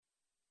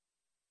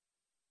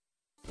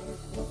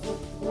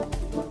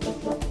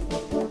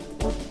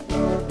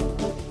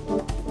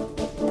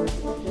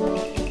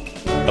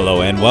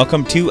Hello and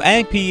welcome to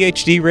Ag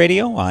PhD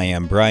Radio. I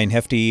am Brian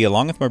Hefty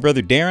along with my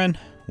brother Darren.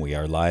 We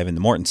are live in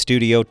the Morton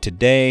studio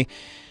today.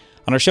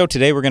 On our show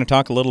today, we're going to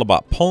talk a little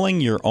about pulling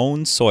your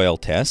own soil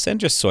tests and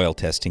just soil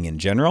testing in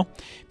general.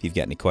 If you've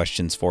got any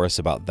questions for us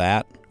about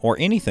that or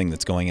anything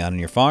that's going on in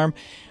your farm,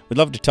 we'd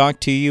love to talk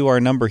to you. Our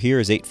number here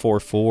is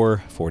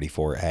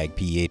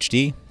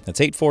 844-44-AG-PhD. That's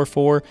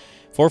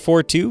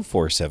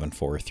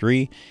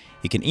 844-442-4743.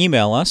 You can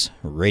email us,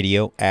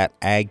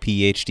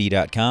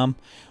 radio@agphd.com,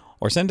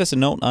 or send us a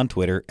note on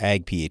Twitter,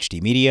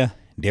 AgPhDmedia,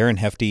 Darren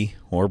Hefty,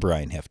 or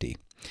Brian Hefty.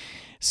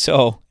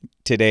 So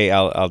today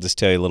I'll just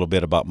tell you a little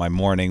bit about my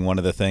morning. One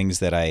of the things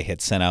that I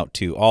had sent out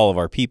to all of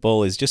our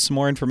people is just some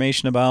more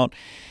information about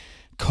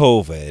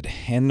COVID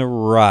and the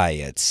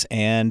riots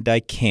and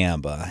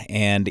dicamba.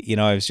 And,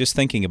 I was just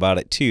thinking about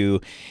it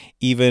too,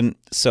 even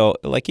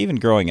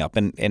growing up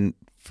and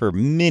for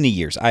many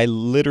years, I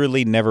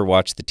literally never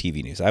watched the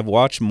TV news. I've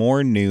watched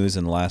more news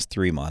in the last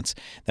 3 months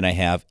than I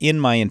have in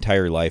my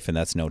entire life, and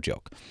that's no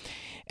joke.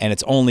 And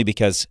it's only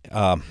because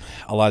a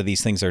lot of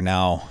these things are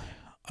now,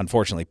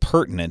 unfortunately,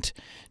 pertinent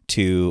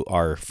to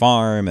our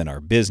farm and our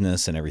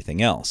business and everything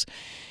else.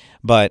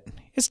 But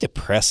it's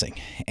depressing.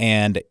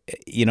 And,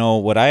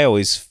 what I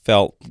always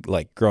felt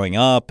like growing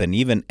up and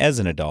even as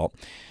an adult,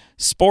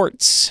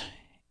 sports,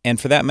 and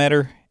for that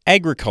matter,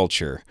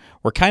 agriculture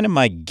were kind of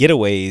my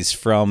getaways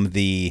from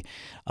the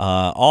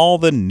all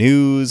the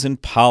news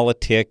and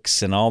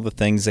politics and all the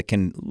things that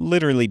can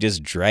literally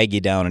just drag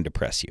you down and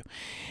depress you.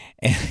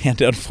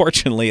 And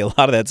unfortunately, a lot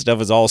of that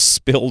stuff is all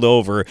spilled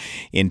over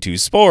into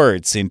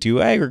sports,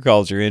 into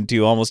agriculture,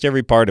 into almost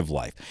every part of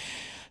life.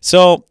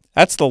 So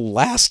that's the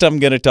last I'm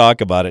going to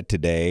talk about it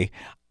today.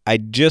 I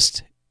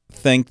just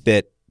think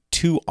that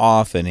too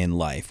often in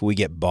life, we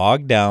get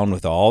bogged down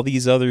with all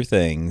these other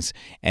things,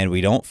 and we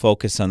don't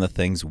focus on the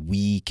things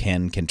we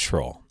can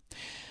control.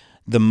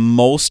 The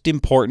most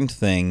important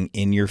thing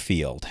in your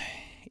field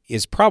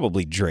is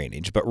probably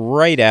drainage, but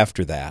right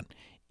after that,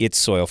 it's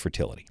soil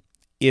fertility.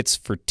 It's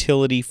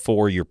fertility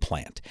for your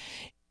plant.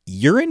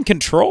 You're in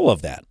control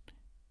of that.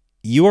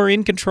 You are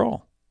in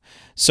control.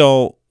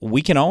 So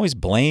we can always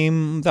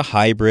blame the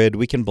hybrid,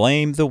 we can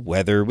blame the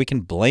weather, we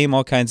can blame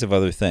all kinds of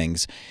other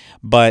things,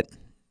 but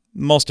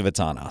most of it's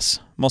on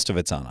us.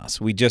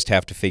 We just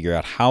have to figure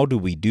out how do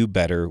we do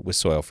better with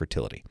soil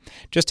fertility.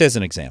 Just as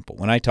an example,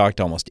 when I talk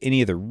to almost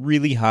any of the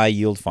really high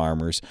yield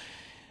farmers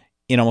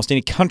in almost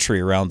any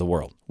country around the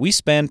world, we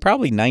spend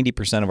probably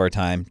 90% of our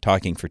time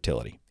talking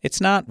fertility.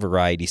 It's not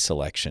variety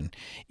selection.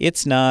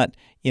 It's not,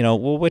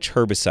 which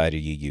herbicide are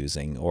you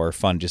using or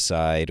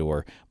fungicide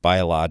or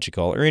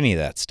biological or any of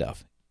that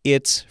stuff.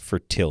 It's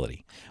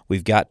fertility.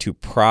 We've got to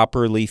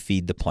properly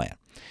feed the plant.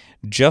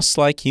 Just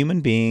like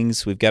human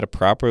beings,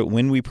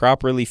 when we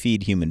properly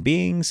feed human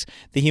beings,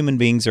 the human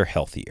beings are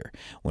healthier.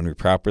 When we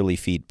properly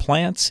feed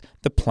plants,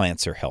 the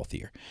plants are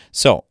healthier.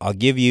 So I'll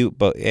give you,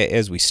 but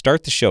as we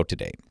start the show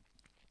today,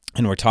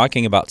 and we're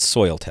talking about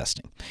soil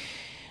testing,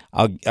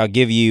 I'll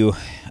give you,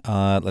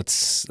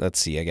 let's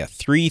see, I got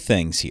 3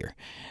 things here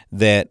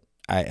that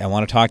I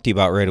want to talk to you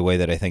about right away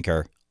that I think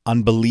are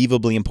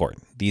unbelievably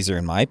important. These are,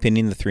 in my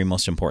opinion, the 3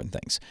 most important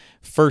things.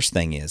 First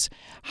thing is,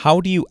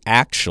 how do you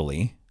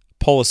actually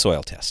pull a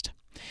soil test?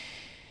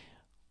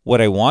 What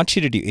I want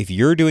you to do, if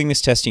you're doing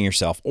this testing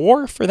yourself,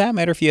 or for that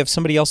matter, if you have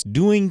somebody else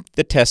doing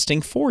the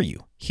testing for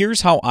you, here's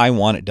how I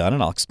want it done,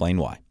 and I'll explain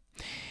why.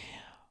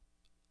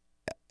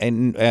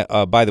 And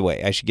by the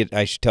way, I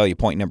should tell you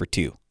point number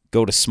 2.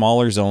 Go to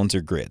smaller zones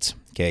or grids.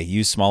 Okay,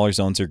 use smaller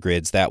zones or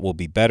grids. That will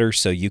be better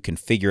so you can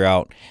figure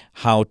out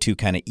how to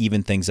kind of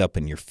even things up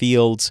in your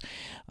fields.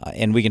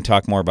 And we can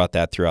talk more about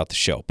that throughout the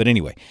show. But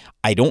anyway,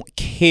 I don't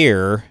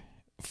care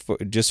for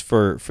this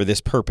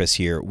purpose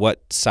here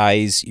what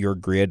size your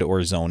grid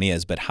or zone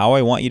is, but how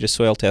I want you to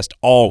soil test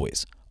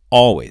always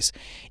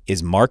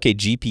is mark a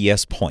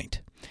GPS point.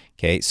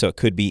 Okay, so it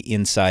could be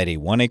inside a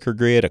 1 acre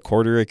grid, a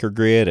 1/4 acre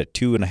grid, a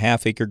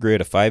 2.5 acre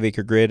grid, a 5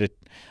 acre grid,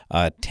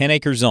 a 10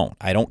 acre zone.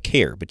 I don't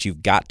care, but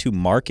you've got to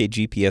mark a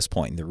GPS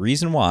point. And the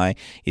reason why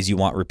is you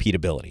want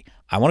repeatability.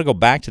 I want to go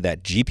back to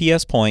that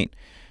GPS point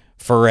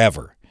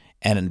forever.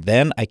 And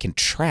then I can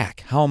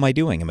track, how am I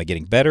doing? Am I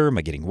getting better? Am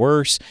I getting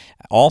worse?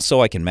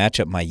 Also, I can match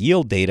up my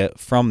yield data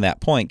from that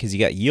point because you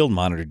got yield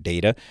monitored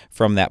data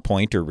from that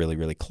point or really,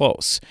 really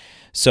close.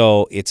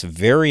 So it's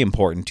very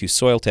important to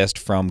soil test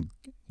from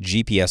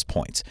GPS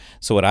points.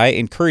 So what I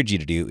encourage you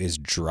to do is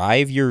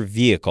drive your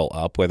vehicle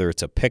up, whether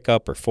it's a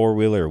pickup or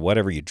 4-wheeler or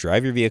whatever, you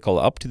drive your vehicle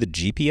up to the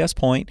GPS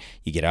point,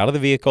 you get out of the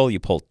vehicle, you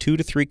pull 2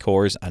 to 3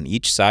 cores on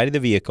each side of the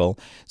vehicle.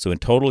 So in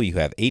total, you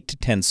have 8 to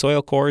 10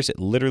 soil cores. It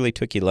literally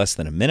took you less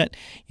than a minute.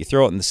 You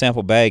throw it in the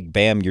sample bag,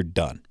 bam, you're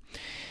done.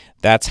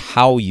 That's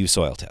how you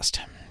soil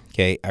test.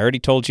 Okay, I already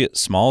told you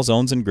small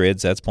zones and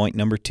grids, that's point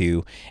number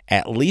 2,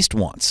 at least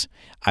once.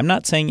 I'm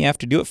not saying you have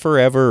to do it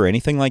forever or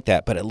anything like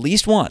that, but at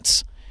least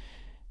once.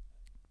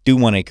 Do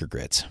 1 acre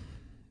grids.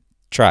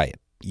 Try it.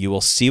 You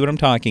will see what I'm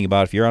talking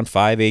about. If you're on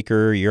 5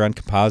 acre, you're on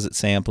composite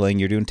sampling,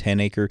 you're doing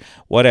 10 acre,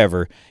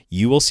 whatever,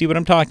 you will see what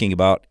I'm talking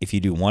about if you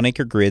do 1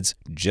 acre grids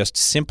just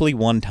simply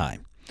one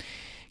time.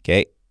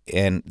 Okay,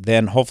 and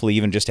then hopefully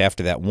even just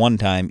after that one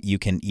time, you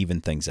can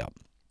even things up.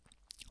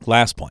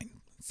 Last point,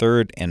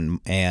 third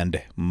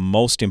and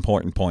most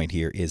important point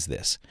here is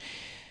this.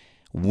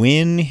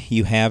 When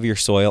you have your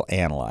soil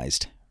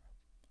analyzed,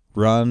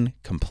 run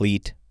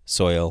complete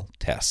soil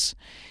tests.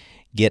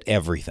 Get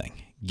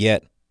everything.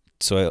 Get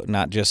soil,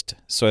 not just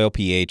soil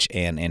pH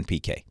and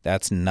NPK.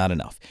 That's not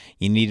enough.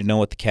 You need to know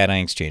what the cation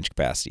exchange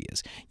capacity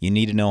is. You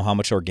need to know how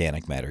much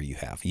organic matter you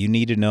have. You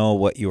need to know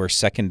what your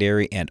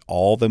secondary and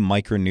all the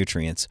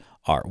micronutrients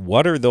are.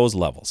 What are those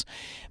levels?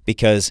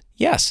 Because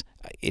yes,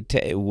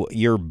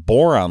 your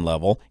boron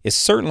level is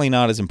certainly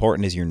not as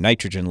important as your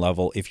nitrogen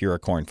level if you're a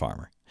corn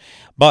farmer.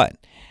 But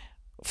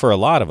for a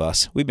lot of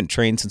us, we've been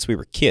trained since we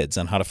were kids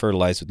on how to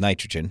fertilize with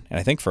nitrogen. And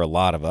I think for a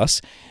lot of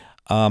us,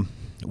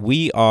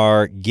 we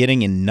are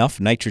getting enough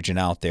nitrogen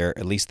out there.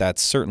 At least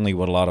that's certainly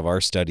what a lot of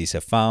our studies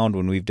have found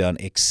when we've done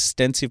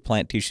extensive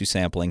plant tissue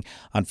sampling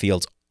on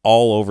fields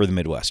all over the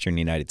Midwestern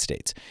United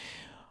States.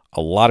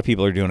 A lot of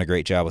people are doing a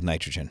great job with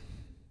nitrogen.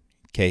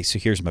 Okay, so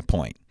here's my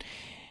point.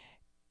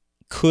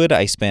 Could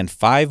I spend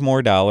 $5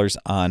 more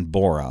on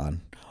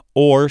boron,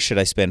 or should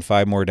I spend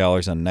 $5 more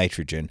on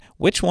nitrogen?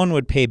 Which one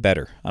would pay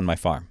better on my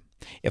farm?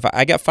 If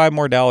I got $5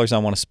 more I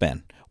want to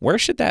spend, where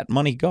should that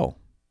money go?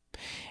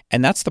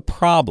 And that's the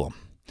problem.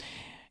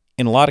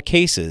 In a lot of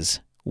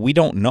cases, we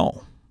don't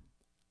know.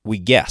 We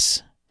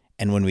guess.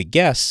 And when we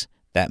guess,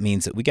 that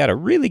means that we got a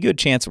really good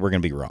chance that we're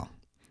going to be wrong.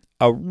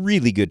 A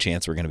really good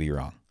chance we're going to be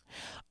wrong.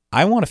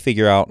 I want to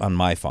figure out on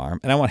my farm,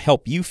 and I want to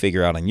help you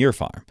figure out on your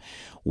farm,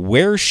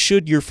 where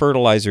should your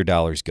fertilizer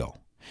dollars go?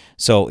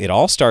 So it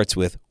all starts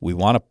with we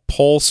want to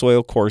pull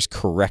soil cores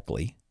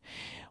correctly.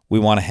 We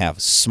want to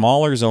have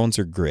smaller zones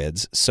or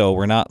grids, so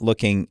we're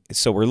looking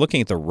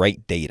at the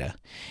right data.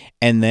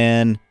 And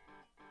then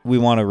we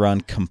want to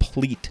run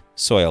complete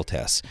soil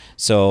tests.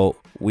 So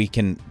we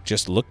can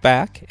just look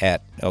back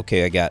at,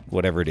 okay, I got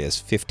whatever it is,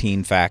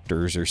 15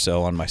 factors or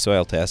so on my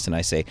soil test, and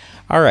I say,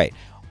 all right,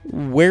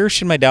 where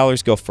should my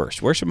dollars go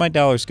first? Where should my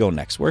dollars go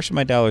next? Where should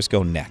my dollars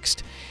go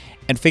next?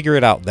 And figure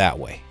it out that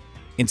way.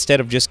 Instead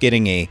of just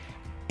getting a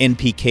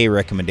NPK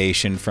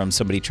recommendation from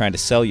somebody trying to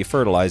sell you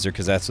fertilizer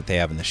because that's what they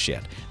have in the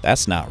shed.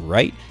 That's not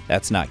right.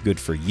 That's not good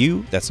for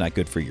you. That's not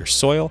good for your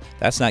soil.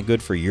 That's not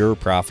good for your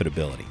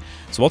profitability.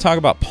 So we'll talk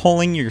about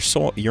pulling your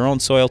own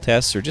soil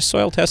tests, or just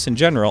soil tests in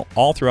general,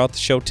 all throughout the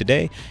show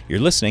today. You're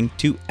listening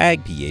to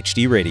Ag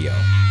PhD Radio.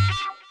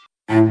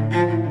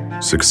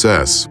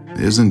 Success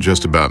isn't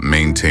just about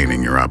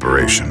maintaining your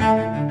operation,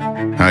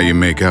 how you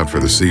make out for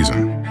the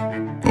season,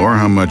 or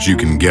how much you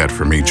can get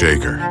from each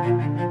acre.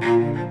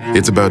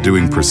 It's about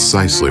doing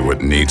precisely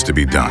what needs to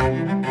be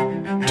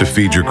done to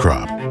feed your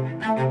crop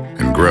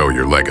and grow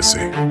your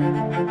legacy,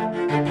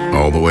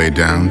 all the way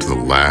down to the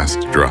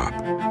last drop.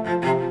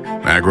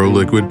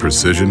 AgroLiquid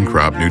Precision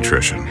Crop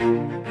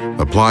Nutrition.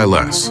 Apply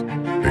less,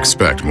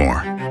 expect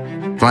more.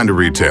 Find a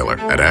retailer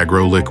at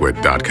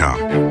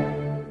agroliquid.com.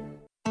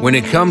 When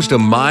it comes to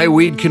my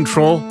weed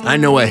control, I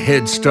know a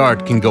head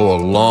start can go a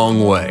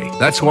long way.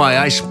 That's why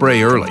I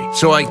spray early,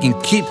 so I can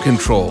keep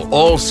control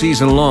all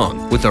season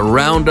long with the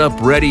Roundup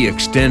Ready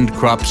Extend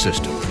crop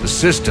system, the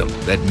system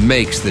that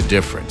makes the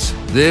difference.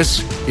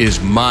 This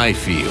is my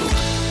field.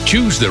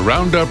 Choose the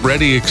Roundup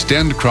Ready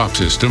Extend crop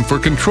system for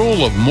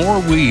control of more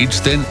weeds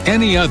than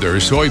any other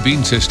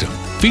soybean system.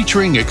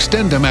 Featuring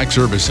XtendiMax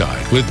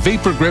herbicide with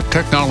Vapor Grip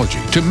technology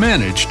to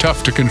manage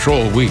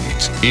tough-to-control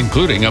weeds,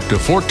 including up to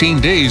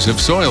 14 days of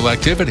soil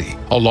activity,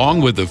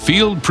 along with the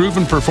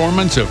field-proven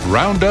performance of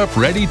Roundup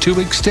Ready to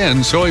Extend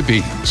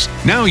soybeans.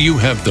 Now you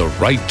have the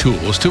right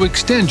tools to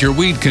extend your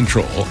weed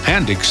control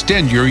and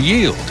extend your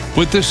yield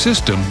with the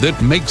system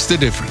that makes the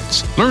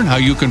difference. Learn how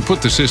you can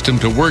put the system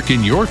to work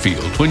in your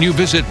field when you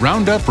visit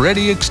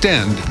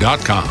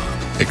RoundupReadyExtend.com.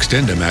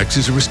 XtendiMax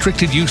is a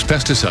restricted-use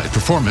pesticide.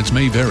 Performance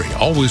may vary.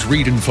 Always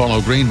read and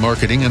follow grain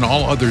marketing and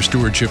all other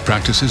stewardship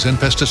practices and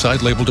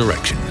pesticide label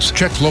directions.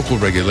 Check local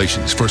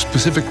regulations for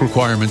specific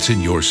requirements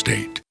in your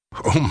state.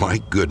 Oh my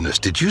goodness,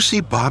 did you see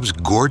Bob's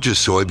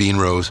gorgeous soybean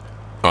rows?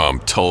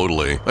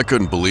 Totally. I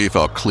couldn't believe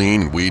how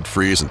clean and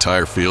weed-free his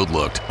entire field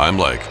looked. I'm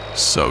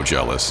so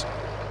jealous.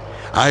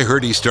 I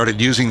heard he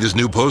started using this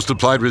new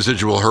post-applied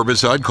residual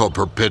herbicide called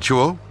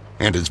Perpetuo.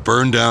 And its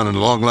burn down and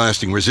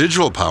long-lasting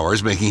residual power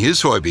is making his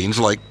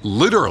soybeans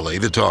literally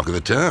the talk of the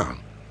town.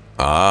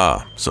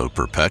 Ah, so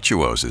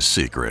Perpetuo's his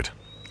secret.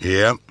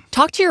 Yep.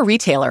 Talk to your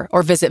retailer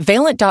or visit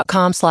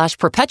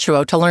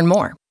valent.com/Perpetuo to learn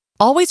more.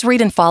 Always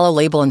read and follow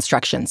label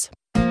instructions.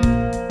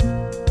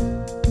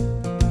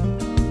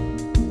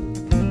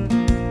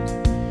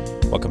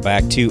 Welcome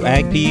back to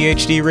Ag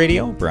PhD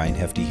Radio. Brian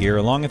Hefty here,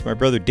 along with my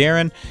brother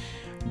Darren.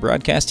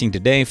 Broadcasting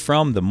today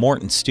from the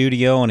Morton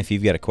studio, and if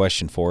you've got a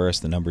question for us,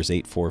 the number's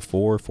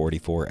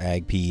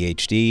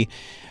 844-44-AG-PhD.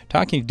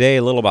 Talking today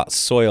a little about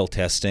soil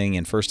testing,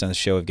 and first on the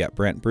show we've got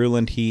Brent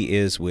Bruland. He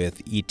is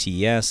with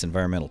ETS,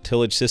 Environmental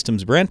Tillage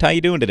Systems. Brent, how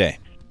you doing today?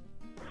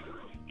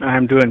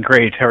 I'm doing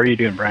great. How are you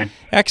doing, Brian?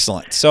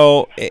 Excellent.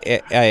 So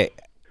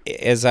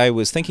as I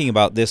was thinking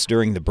about this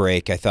during the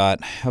break, I thought,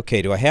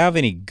 okay, do I have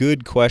any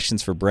good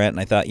questions for Brent? And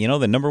I thought,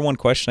 the number one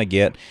question I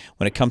get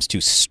when it comes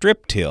to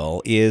strip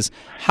till is,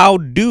 how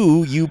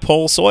do you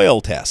pull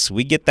soil tests?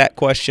 We get that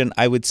question,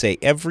 I would say,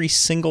 every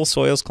single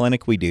soils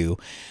clinic we do.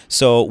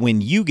 So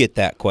when you get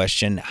that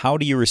question, how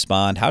do you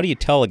respond? How do you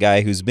tell a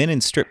guy who's been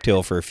in strip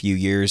till for a few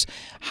years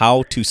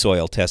how to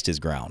soil test his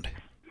ground?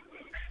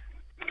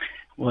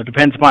 Well, it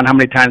depends upon how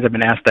many times I've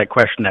been asked that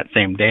question that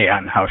same day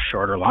on how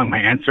short or long my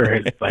answer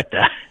is. But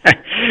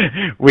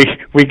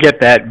we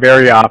get that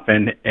very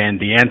often, and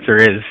the answer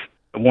is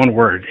one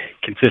word: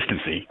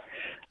 consistency.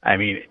 I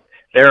mean,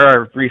 there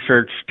are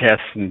research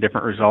tests and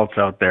different results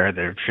out there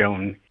that have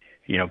shown,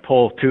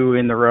 pull 2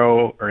 in the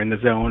row or in the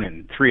zone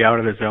and 3 out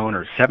of the zone,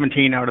 or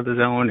 17 out of the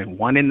zone and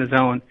 1 in the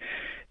zone.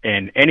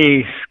 And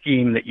any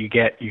scheme that you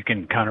get, you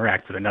can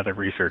counteract with another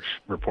research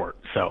report.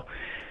 So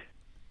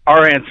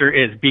our answer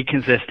is be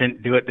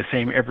consistent, do it the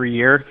same every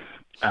year.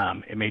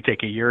 It may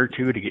take a year or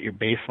two to get your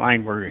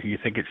baseline where you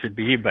think it should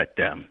be, but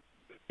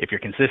if you're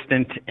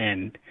consistent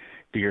and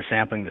do your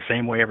sampling the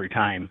same way every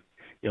time,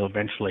 you'll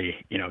eventually,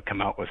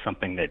 come out with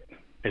something that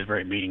is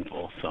very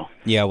meaningful. So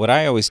yeah, what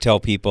I always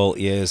tell people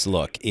is,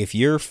 look, if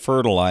you're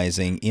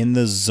fertilizing in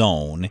the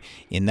zone,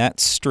 in that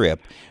strip,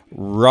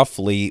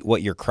 roughly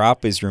what your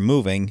crop is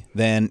removing,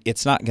 then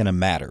it's not going to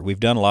matter. We've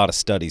done a lot of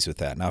studies with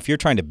that. Now, if you're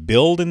trying to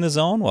build in the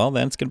zone, well,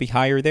 then it's going to be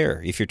higher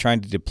there. If you're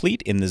trying to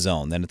deplete in the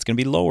zone, then it's going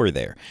to be lower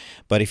there.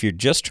 But if you're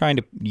just trying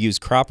to use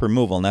crop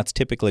removal, and that's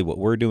typically what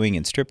we're doing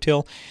in strip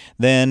till,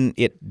 then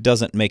it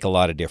doesn't make a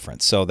lot of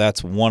difference. So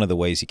that's one of the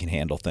ways you can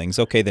handle things.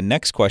 Okay, the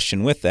next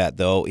question with that,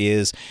 though,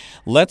 is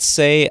let's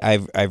say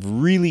I've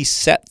really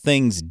set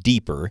things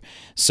deeper.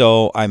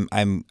 So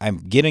I'm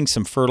getting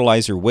some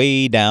fertilizer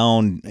way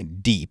down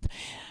deep.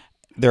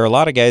 There are a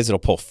lot of guys that'll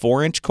pull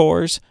 4-inch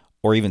cores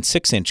or even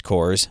 6-inch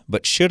cores,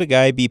 but should a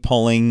guy be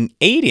pulling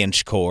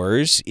 8-inch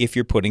cores if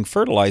you're putting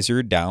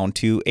fertilizer down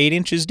to 8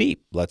 inches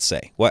deep, let's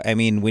say?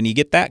 When you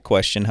get that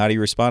question, how do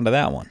you respond to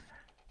that one?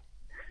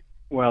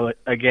 Well,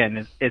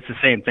 again, it's the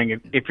same thing.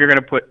 If you're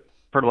going to put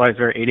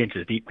fertilizer 8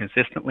 inches deep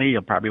consistently,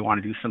 you'll probably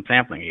want to do some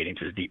sampling 8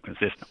 inches deep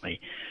consistently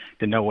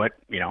to know what,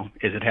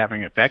 is it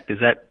having an effect? Is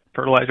that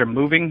fertilizer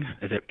moving?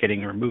 Is it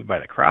getting removed by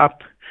the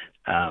crop?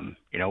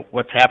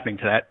 What's happening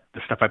to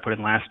the stuff I put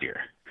in last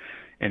year?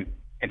 And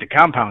to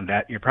compound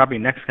that, you're probably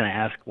next going to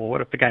ask, well,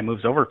 what if the guy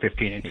moves over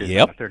 15 inches in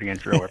a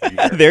 30-inch row every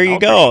year? There you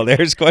go.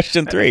 There's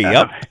question 3.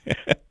 Yep.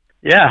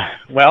 Yeah.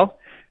 Well,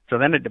 so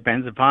then it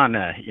depends upon,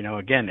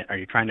 again, are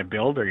you trying to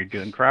build or are you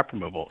doing crop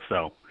removal?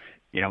 So,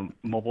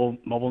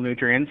 mobile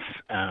nutrients,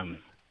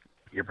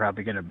 you're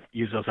probably going to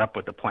use those up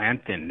with the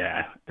plant, and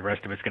the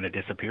rest of it's going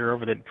to disappear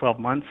over the 12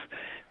 months.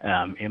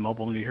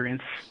 Immobile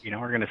nutrients,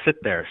 are going to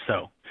sit there.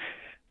 So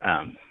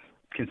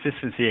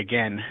consistency,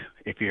 again,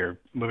 if you're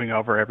moving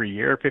over every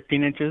year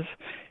 15 inches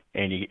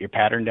and you get your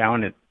pattern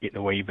down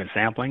the way you've been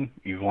sampling,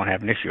 you won't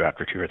have an issue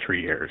after 2 or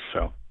 3 years.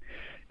 So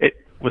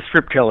with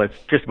strip till, it's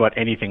just about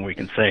anything we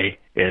can say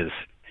is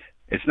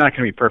it's not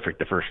going to be perfect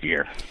the first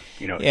year. It's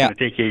going to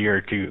take you a year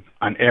or two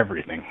on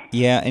everything.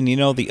 Yeah, and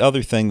the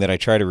other thing that I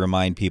try to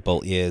remind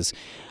people is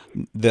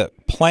the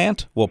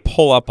plant will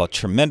pull up a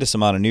tremendous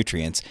amount of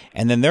nutrients,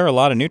 and then there are a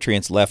lot of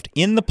nutrients left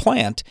in the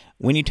plant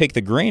when you take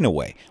the grain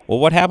away. Well,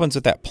 what happens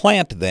with that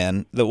plant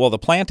then? The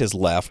plant is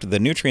left, the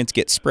nutrients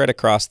get spread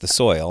across the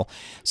soil.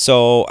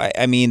 So,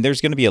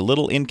 there's going to be a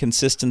little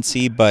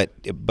inconsistency, but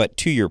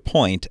to your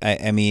point,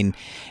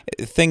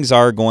 things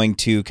are going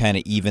to kind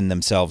of even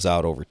themselves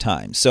out over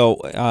time. So,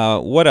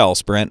 what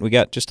else, Brent? We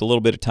got just a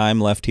little bit of time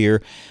left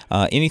here.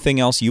 Anything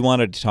else you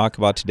wanted to talk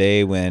about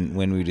today when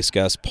we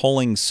discuss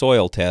pulling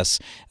soil tests,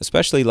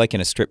 especially like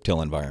in a strip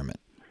till environment?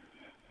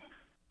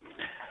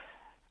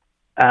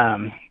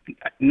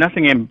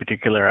 Nothing in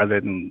particular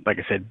other than, like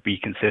I said, be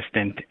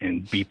consistent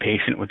and be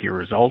patient with your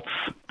results.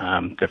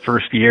 The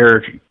first 2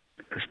 years,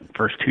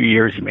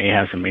 you may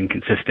have some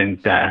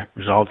inconsistent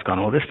results going,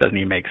 well, this doesn't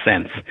even make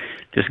sense.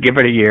 Just give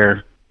it a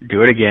year,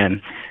 do it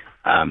again.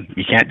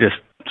 You can't just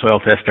soil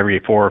test every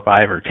 4 or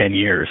 5 or 10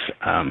 years.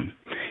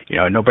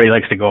 Nobody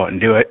likes to go out and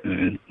do it,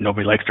 and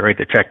nobody likes to write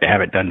the check to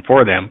have it done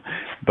for them.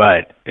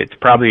 But it's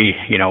probably,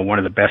 one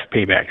of the best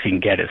paybacks you can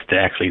get is to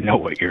actually know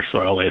what your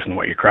soil is and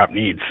what your crop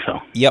needs. So.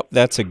 Yep,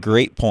 that's a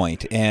great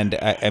point. And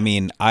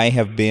I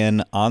have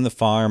been on the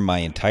farm my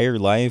entire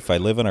life. I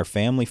live on our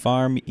family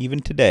farm even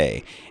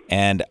today.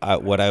 And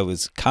what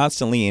was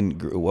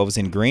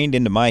ingrained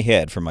into my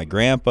head from my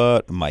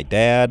grandpa, my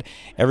dad,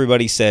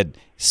 everybody said,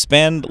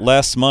 spend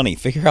less money,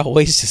 figure out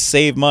ways to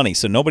save money.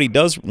 So nobody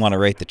does want to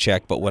write the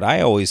check, but what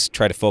I always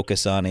try to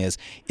focus on is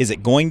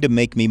it going to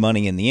make me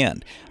money in the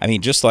end?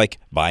 Just like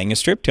buying a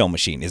strip till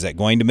machine, is that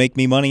going to make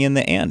me money in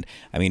the end?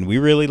 We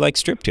really like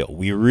strip till.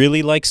 We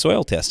really like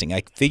soil testing.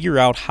 I figure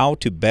out how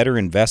to better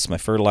invest my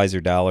fertilizer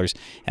dollars,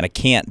 and I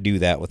can't do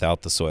that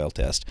without the soil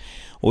test.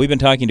 Well, we've been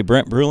talking to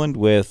Brent Bruland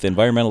with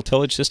Environmental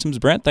Tillage Systems.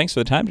 Brent, thanks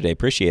for the time today.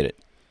 Appreciate it.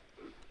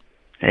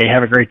 Hey,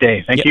 have a great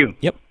day. Thank you.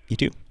 Yep, you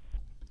too.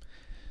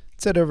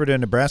 Let's head over to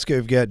Nebraska.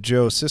 We've got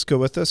Joe Cisco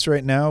with us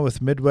right now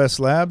with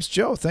Midwest Labs.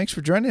 Joe, thanks for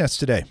joining us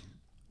today.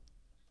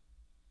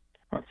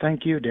 Well,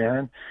 thank you,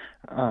 Darren,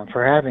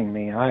 for having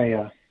me.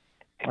 I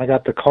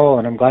got the call,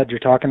 and I'm glad you're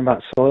talking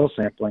about soil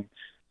sampling.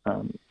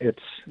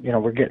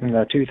 We're getting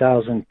the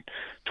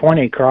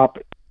 2020 crop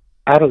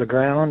out of the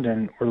ground,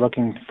 and we're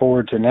looking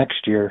forward to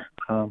next year.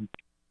 I'm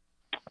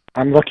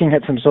looking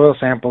at some soil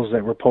samples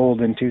that were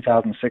pulled in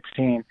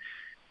 2016,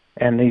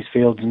 and these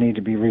fields need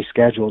to be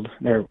rescheduled.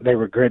 They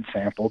were grid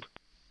sampled,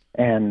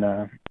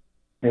 and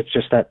it's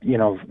just that,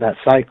 that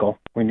cycle.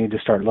 We need to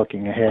start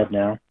looking ahead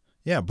now.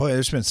 Yeah, boy,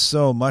 there's been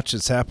so much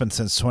that's happened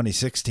since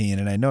 2016,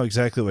 and I know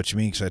exactly what you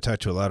mean because I talk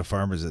to a lot of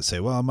farmers that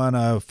say, well, I'm on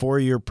a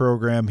 4-year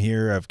program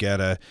here. I've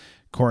got a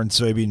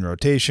corn-soybean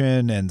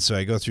rotation, and so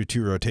I go through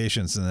 2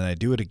 rotations, and then I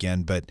do it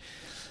again. But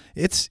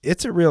it's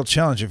a real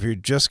challenge if you're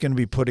just going to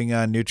be putting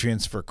on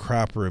nutrients for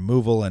crop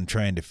removal and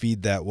trying to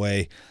feed that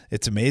way.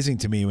 It's amazing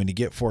to me when you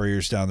get 4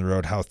 years down the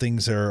road how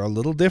things are a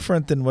little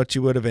different than what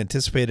you would have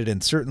anticipated,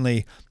 and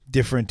certainly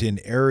different in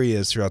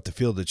areas throughout the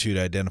field that you'd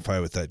identify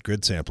with that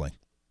grid sampling.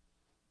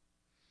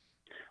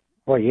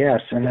 Well, yes,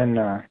 and then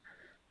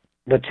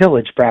the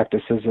tillage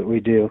practices that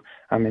we do.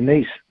 I mean,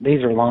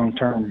 these are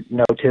long-term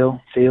no-till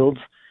fields.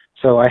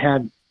 So I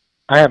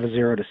have a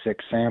 0 to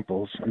 6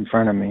 samples in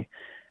front of me,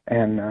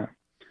 and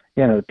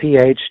the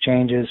pH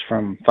changes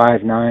from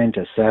 5.9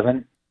 to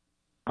 7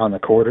 on the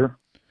quarter.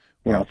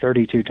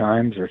 32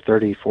 times or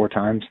 34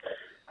 times.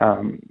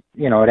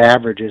 It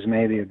averages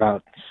maybe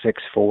about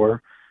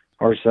 6.4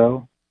 or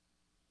so.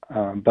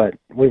 But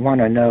we want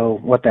to know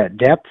what that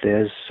depth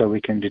is so we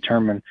can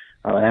determine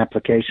an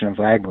application of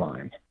ag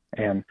lime.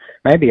 And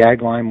maybe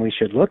ag lime we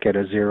should look at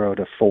a 0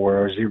 to 4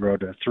 or 0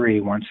 to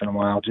 3 once in a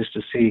while just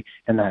to see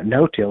in that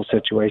no-till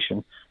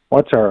situation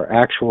what's our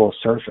actual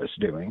surface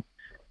doing.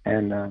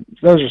 And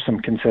those are some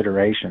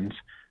considerations.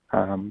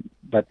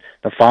 But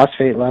the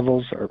phosphate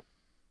levels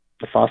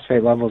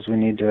we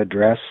need to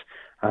address,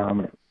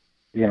 on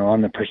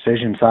the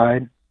precision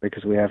side,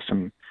 because we have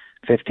some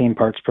 15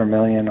 parts per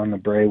million on the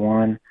Bray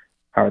 1,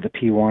 or the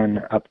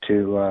P1 up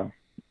to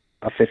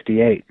a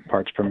 58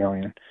 parts per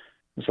million.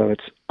 So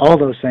it's all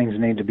those things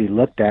need to be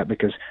looked at,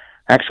 because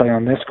actually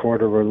on this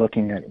quarter we're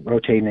looking at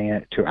rotating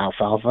it to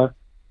alfalfa.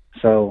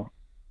 So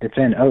it's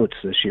in oats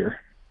this year.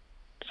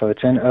 So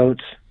it's in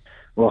oats.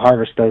 We'll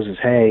harvest those as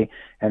hay,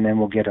 and then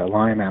we'll get a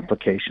lime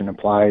application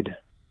applied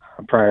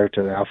prior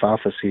to the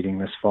alfalfa seeding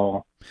this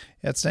fall.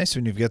 Yeah, it's nice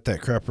when you've got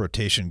that crop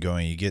rotation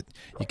going. You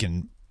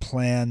can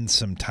plan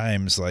some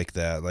times like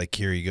that. Like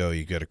here you go,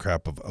 you got a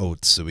crop of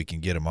oats, so we can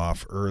get them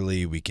off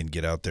early. We can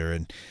get out there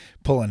and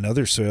pull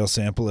another soil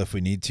sample if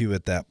we need to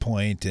at that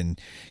point and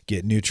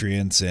get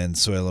nutrients and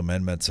soil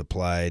amendments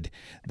applied.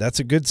 That's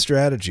a good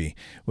strategy.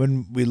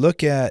 When we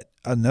look at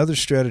another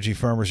strategy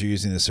farmers are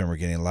using this summer, we're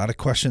getting a lot of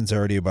questions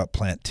already about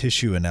plant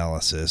tissue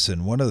analysis.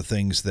 And one of the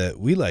things that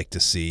we like to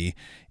see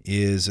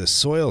is a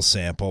soil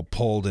sample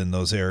pulled in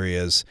those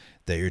areas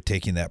that you're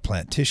taking that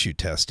plant tissue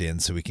test in,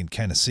 so we can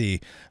kind of see,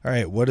 all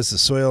right, what is the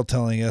soil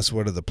telling us?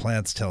 What are the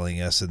plants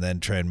telling us? And then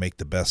try and make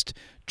the best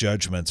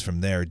judgments from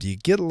there. Do you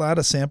get a lot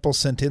of samples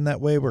sent in that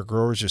way where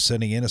growers are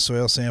sending in a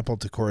soil sample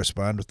to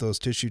correspond with those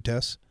tissue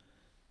tests?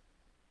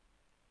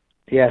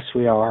 Yes,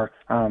 we are.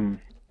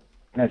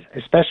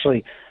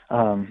 Especially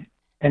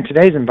in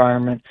today's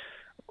environment,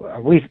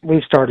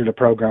 we've started a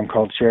program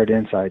called Shared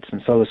Insights.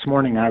 And so this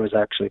morning I was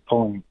actually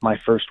pulling my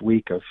first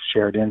week of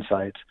Shared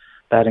Insights.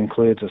 That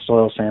includes a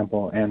soil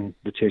sample and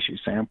the tissue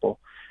sample.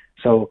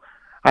 So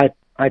I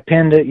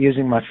pinned it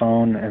using my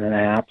phone and an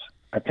app.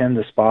 I pinned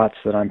the spots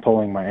that I'm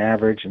pulling my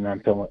average and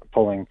I'm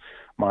pulling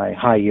my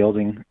high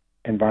yielding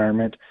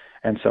environment.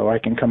 And so I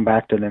can come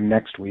back to them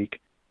next week.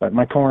 But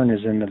my corn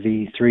is in the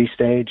V3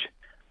 stage.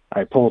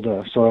 I pulled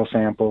a soil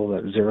sample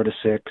at 0 to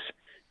 6,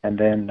 and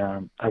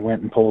then I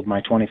went and pulled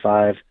my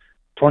 25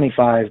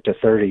 to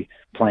 30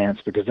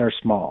 plants because they're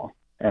small.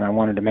 And I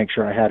wanted to make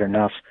sure I had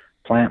enough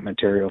plant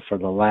material for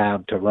the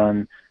lab to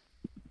run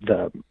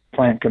the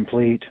plant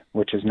complete,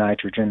 which is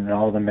nitrogen and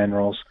all the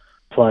minerals,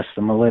 plus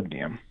the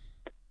molybdenum.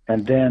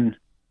 And then,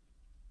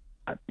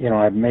 I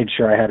made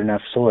sure I had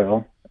enough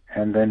soil,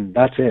 and then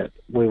that's it.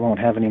 We won't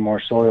have any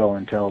more soil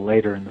until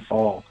later in the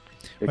fall.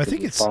 I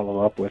think it's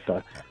follow up with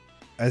a.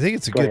 I think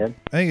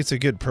it's a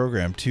good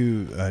program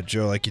too,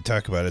 Joe. Like you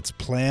talk about, it's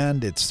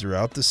planned. It's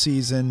throughout the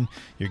season.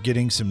 You're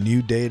getting some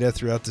new data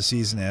throughout the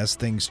season as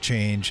things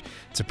change.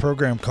 It's a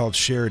program called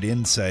Shared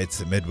Insights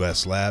that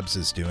Midwest Labs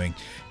is doing.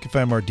 You can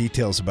find more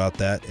details about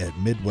that at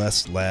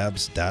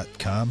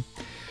MidwestLabs.com.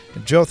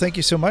 And Joe, thank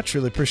you so much.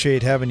 Really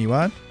appreciate having you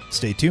on.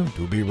 Stay tuned.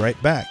 We'll be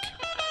right back.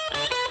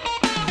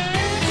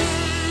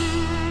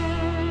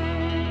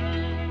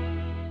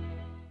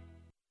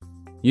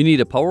 You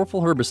need a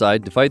powerful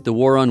herbicide to fight the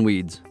war on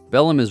weeds.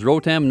 Bellum is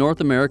Rotam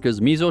North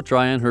America's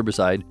mesotrione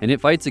herbicide, and it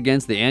fights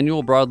against the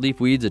annual broadleaf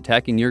weeds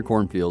attacking your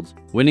cornfields.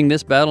 Winning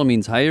this battle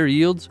means higher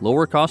yields,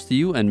 lower cost to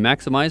you, and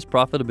maximized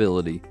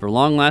profitability. For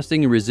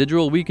long-lasting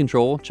residual weed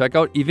control, check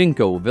out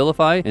Evinco,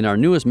 Vilify, and our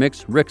newest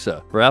mix,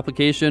 Rixa. For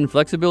application,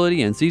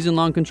 flexibility, and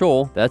season-long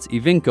control, that's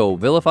Evinco,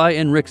 Vilify,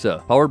 and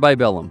Rixa, powered by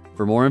Bellum.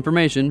 For more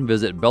information,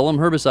 visit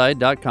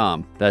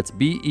BellumHerbicide.com. That's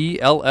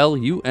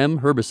BELLUM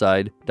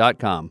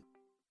herbicide.com.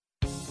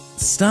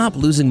 Stop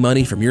losing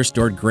money from your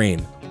stored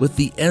grain with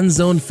the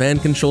EndZone fan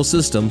control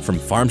system from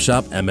Farm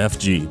Shop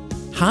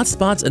MFG. Hot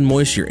spots and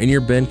moisture in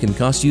your bin can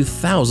cost you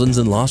thousands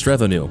in lost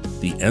revenue.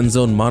 The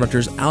EndZone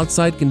monitors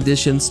outside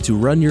conditions to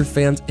run your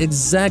fans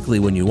exactly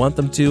when you want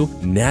them to,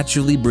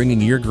 naturally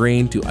bringing your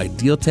grain to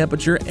ideal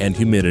temperature and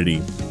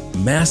humidity.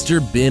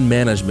 Master bin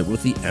management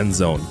with the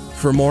EndZone.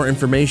 For more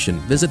information,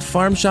 visit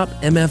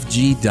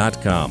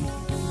farmshopmfg.com.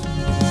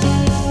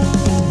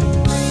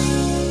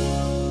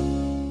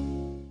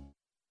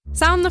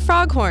 Sound the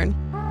frog horn.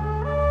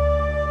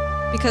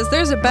 Because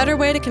there's a better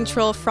way to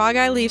control frog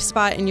eye leaf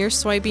spot in your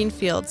soybean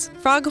fields.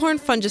 Froghorn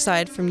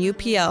fungicide from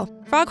UPL.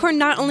 Froghorn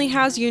not only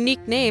has a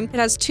unique name, it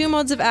has 2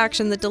 modes of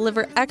action that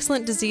deliver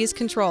excellent disease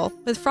control.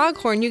 With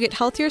Froghorn, you get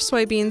healthier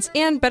soybeans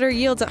and better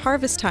yields at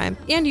harvest time,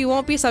 and you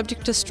won't be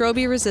subject to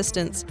strobe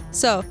resistance.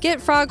 So, get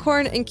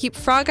Froghorn and keep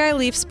frog eye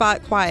leaf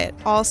spot quiet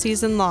all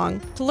season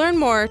long. To learn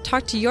more,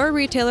 talk to your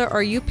retailer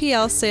or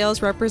UPL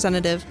sales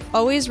representative.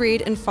 Always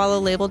read and follow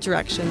label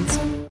directions.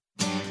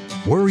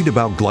 Worried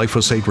about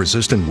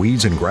glyphosate-resistant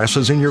weeds and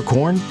grasses in your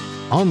corn?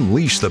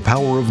 Unleash the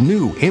power of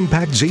new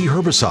Impact Z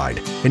herbicide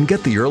and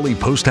get the early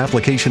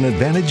post-application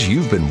advantage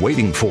you've been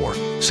waiting for.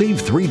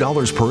 Save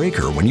 $3 per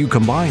acre when you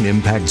combine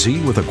Impact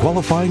Z with a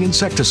qualifying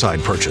insecticide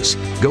purchase.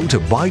 Go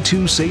to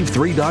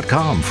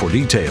buy2save3.com for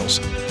details.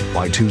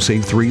 Buy 2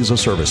 Save 3 is a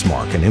service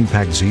mark and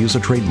Impact Z is a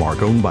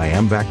trademark owned by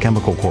AMVAC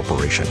Chemical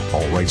Corporation.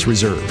 All rights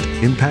reserved.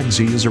 Impact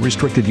Z is a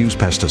restricted use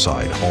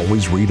pesticide.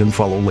 Always read and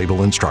follow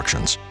label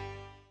instructions.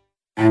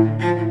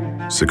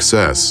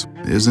 Success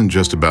isn't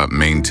just about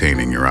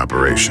maintaining your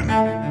operation,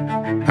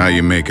 how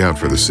you make out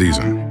for the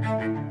season,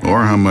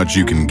 or how much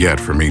you can get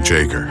from each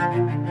acre.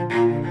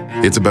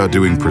 It's about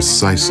doing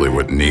precisely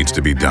what needs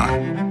to be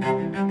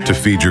done to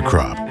feed your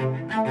crop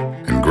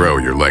and grow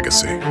your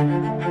legacy,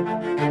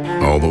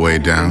 all the way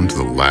down to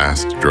the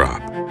last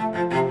drop.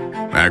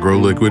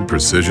 AgroLiquid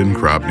Precision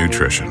Crop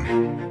Nutrition.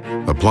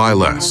 Apply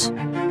less,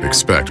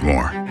 expect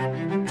more.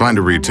 Find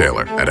a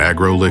retailer at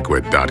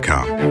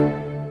agroliquid.com.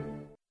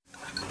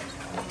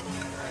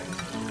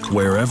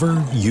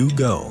 Wherever you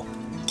go,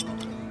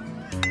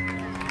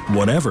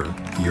 whatever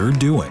you're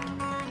doing,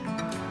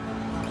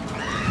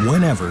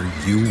 whenever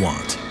you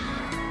want.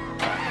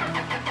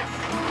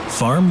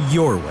 Farm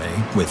your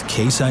way with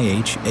Case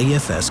IH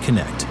AFS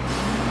Connect.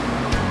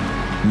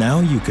 Now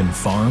you can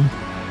farm,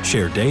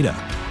 share data,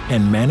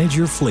 and manage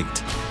your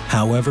fleet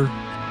however,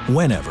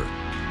 whenever,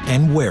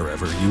 and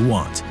wherever you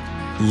want.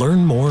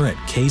 Learn more at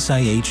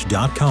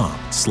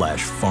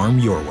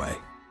caseih.com/farmyourway.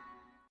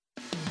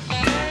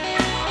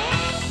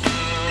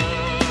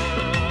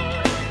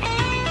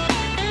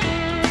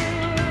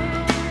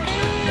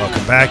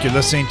 Welcome back. You're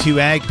listening to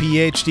Ag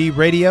PhD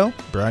Radio,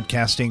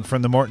 broadcasting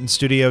from the Morton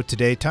studio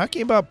today,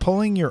 talking about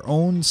pulling your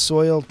own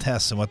soil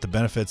tests and what the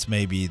benefits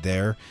may be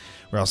there.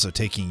 We're also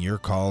taking your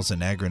calls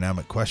and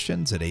agronomic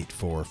questions at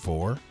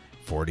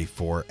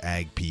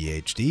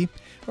 844-44-AG-PhD,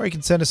 or you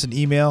can send us an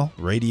email,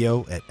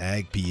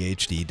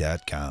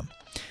 radio@agphd.com.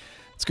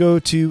 Let's go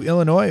to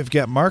Illinois. We've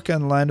got Mark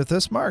on the line with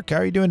us. Mark, how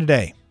are you doing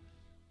today?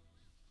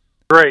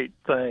 Great,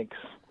 thanks.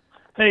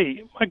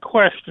 Hey, my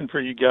question for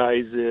you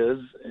guys is,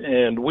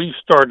 and we've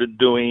started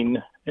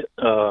doing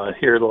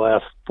here the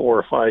last 4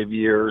 or 5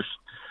 years,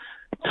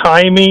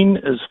 timing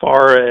as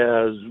far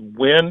as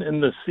when in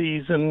the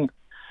season.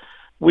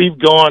 We've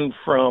gone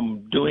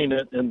from doing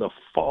it in the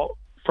fall,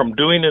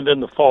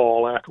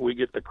 after we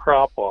get the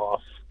crop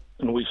off,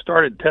 and we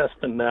started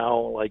testing now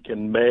like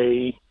in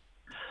May.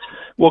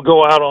 We'll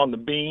go out on the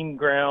bean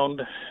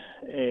ground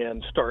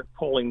and start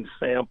pulling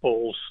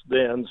samples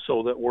then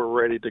so that we're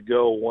ready to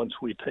go once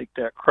we take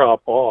that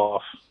crop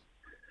off.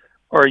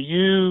 Do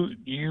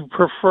you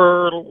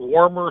prefer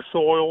warmer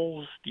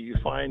soils? Do you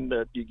find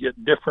that you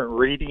get different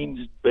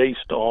readings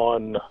based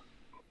on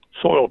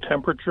soil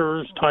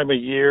temperatures, time of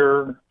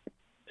year,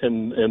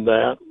 and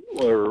that?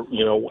 Or,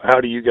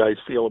 how do you guys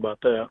feel about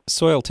that?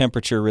 Soil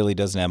temperature really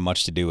doesn't have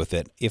much to do with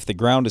it. If the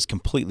ground is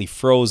completely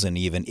frozen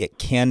even, it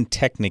can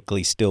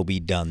technically still be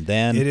done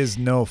then. It is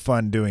no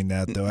fun doing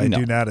that, though. I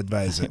do not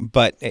advise it.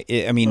 But,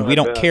 we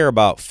don't care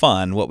about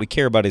fun. What we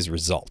care about is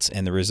results,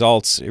 and the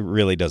results, it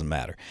really doesn't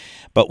matter.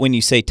 But when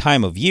you say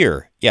time of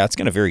year, yeah, it's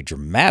going to vary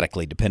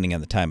dramatically depending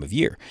on the time of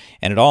year.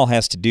 And it all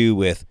has to do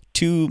with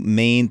 2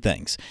 main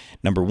things.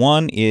 Number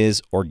 1 is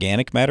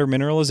organic matter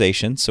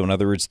mineralization, so in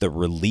other words, the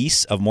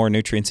release of more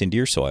nutrients into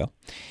your soil.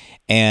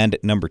 And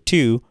number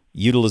 2,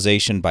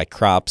 utilization by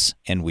crops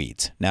and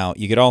weeds. Now,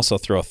 you could also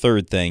throw a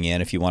third thing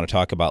in if you want to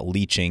talk about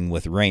leaching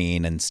with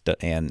rain and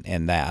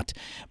that.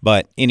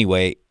 But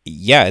anyway,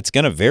 yeah, it's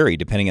going to vary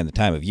depending on the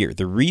time of year.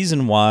 The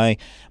reason why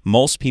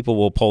most people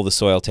will pull the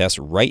soil test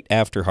right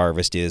after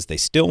harvest is they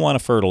still want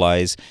to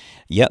fertilize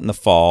yet in the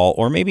fall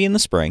or maybe in the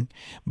spring,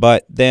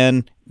 but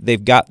then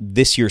they've got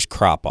this year's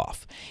crop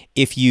off.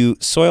 If you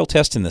soil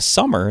test in the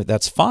summer,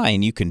 that's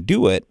fine. You can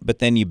do it, but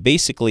then you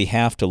basically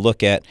have to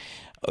look at,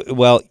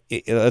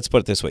 let's put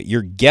it this way.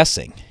 You're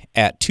guessing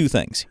at 2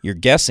 things. You're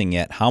guessing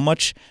at how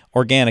much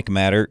organic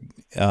matter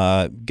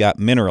got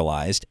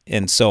mineralized,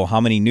 and so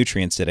how many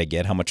nutrients did I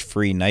get, how much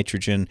free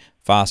nitrogen,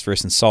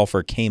 phosphorus and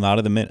sulfur came out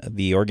of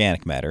the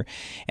organic matter.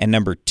 And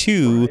number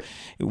two,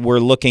 we're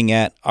looking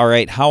at, all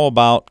right, how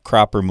about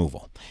crop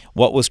removal?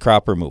 What was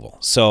crop removal?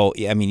 So,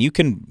 I mean, you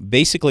can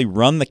basically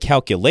run the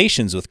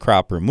calculations with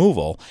crop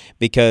removal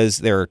because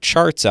there are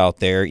charts out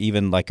there,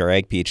 even like our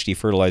Ag PhD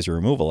fertilizer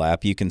removal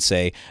app. You can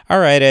say, all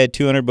right, I had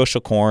 200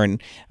 bushel corn.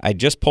 I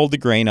just pulled the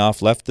grain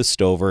off, left the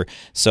stover.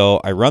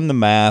 So I run the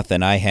math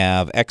and I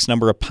have X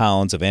number of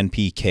pounds of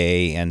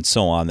NPK and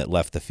so on that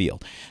left the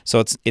field.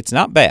 So it's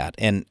not bad.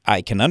 And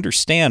I can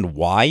understand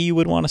why you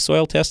would want a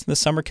soil test in the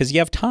summer because you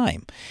have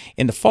time.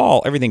 In the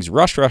fall, everything's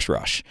rush.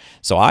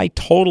 So I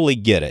totally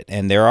get it.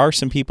 And there are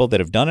some people that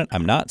have done it.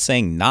 I'm not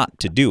saying not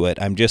to do it.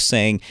 I'm just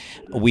saying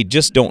we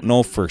just don't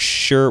know for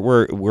sure.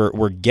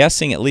 We're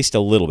guessing at least a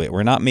little bit.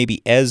 We're not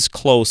maybe as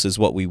close as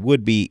what we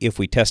would be if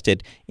we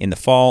tested in the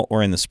fall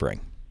or in the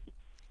spring.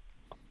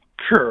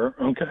 Sure.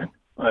 Okay.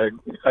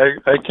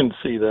 I can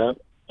see that.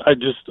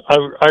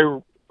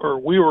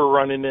 We were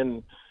running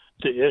into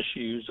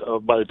issues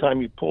of by the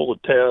time you pull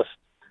the test,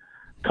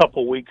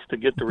 couple weeks to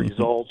get the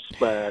results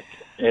back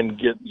and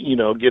get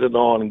it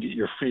on and get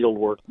your field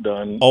work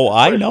done. Oh,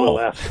 I know. The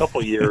last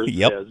couple of years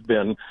Yep. has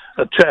been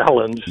a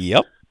challenge.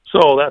 Yep.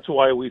 So that's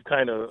why we've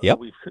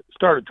we've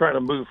started trying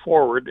to move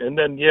forward, and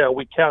then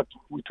we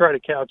try to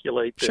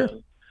calculate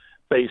then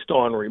based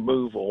on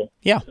removal.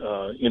 Yeah.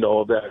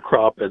 Of that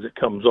crop as it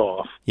comes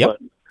off. Yep. But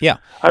yeah.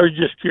 I was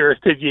just curious.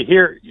 Did you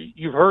hear?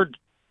 You've heard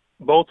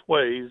both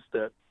ways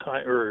that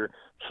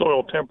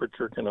soil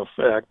temperature can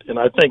affect, and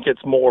I think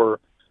it's more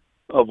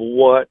of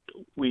what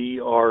we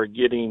are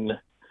getting,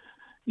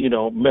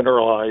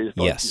 mineralized,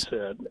 like Yes. you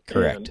said.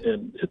 Correct.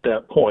 And at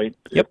that point,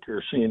 if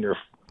you're seeing your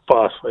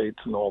phosphates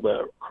and all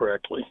that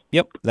correctly.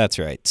 Yep, that's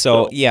right.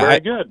 So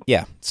very good.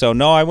 Yeah. So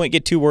no, I wouldn't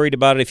get too worried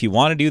about it. If you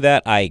want to do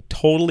that, I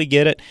totally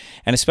get it.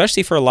 And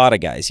especially for a lot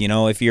of guys,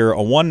 if you're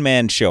a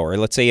one-man show, or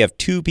let's say you have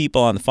two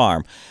people on the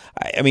farm,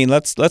 I mean,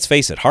 let's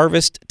face it,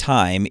 harvest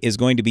time is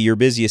going to be your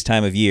busiest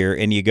time of year,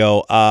 and you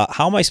go,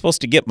 how am I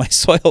supposed to get my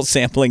soil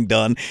sampling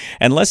done?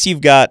 Unless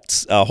you've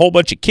got a whole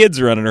bunch of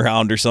kids running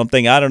around or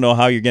something, I don't know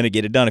how you're going to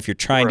get it done if you're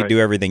trying to do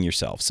everything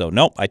yourself. So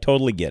nope, I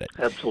totally get it.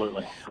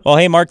 Absolutely. Well,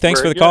 hey, Mark,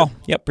 thanks Very for the good. call.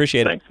 Yep,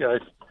 appreciate it. Thanks,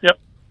 guys. Yep.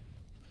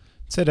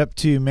 Let's head up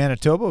to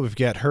Manitoba. We've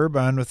got Herb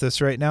on with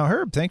us right now.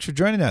 Herb, thanks for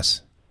joining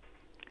us.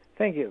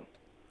 Thank you.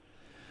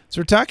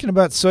 So we're talking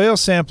about soil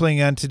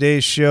sampling on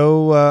today's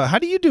show. How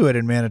do you do it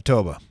in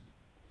Manitoba?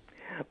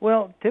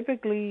 Well,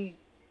 typically,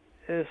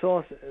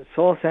 soil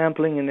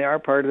sampling in our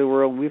part of the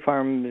world, we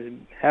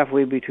farm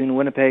halfway between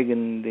Winnipeg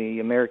and the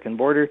American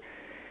border.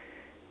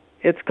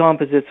 It's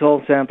composite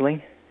soil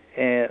sampling.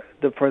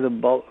 For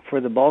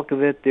the bulk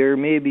of it, there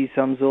may be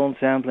some zone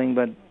sampling,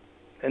 but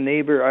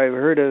I've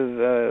heard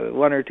of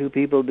one or two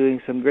people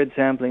doing some grid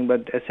sampling,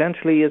 but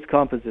essentially it's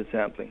composite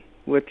sampling,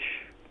 which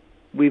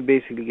we've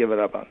basically given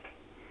up on.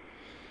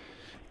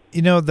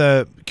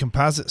 The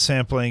composite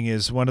sampling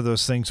is one of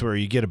those things where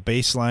you get a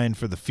baseline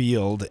for the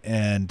field,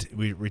 and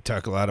we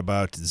talk a lot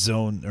about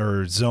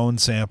zone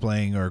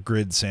sampling or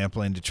grid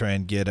sampling to try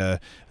and get a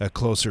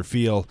closer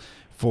feel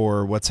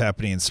for what's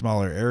happening in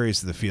smaller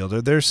areas of the field.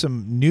 Are there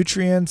some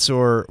nutrients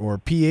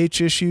or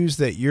pH issues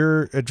that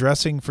you're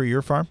addressing for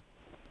your farm?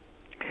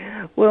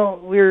 Well,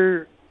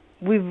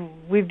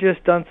 we've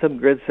just done some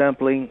grid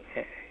sampling.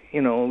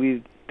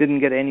 We didn't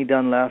get any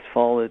done last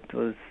fall.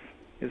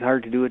 It's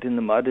hard to do it in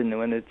the mud, and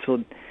when it's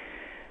so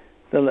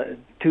the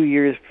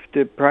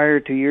prior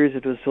 2 years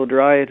it was so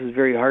dry, it was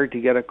very hard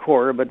to get a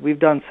core. But we've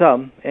done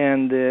some,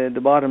 and the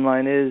bottom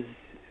line is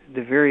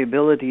the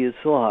variability is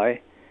so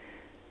high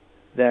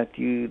that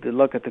you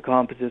look at the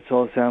composite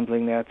soil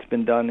sampling that's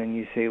been done, and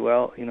you say,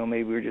 well,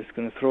 maybe we're just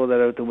going to throw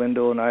that out the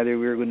window, and either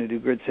we're going to do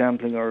grid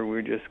sampling or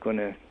we're just going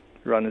to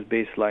run as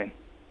baseline.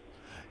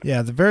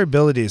 Yeah, the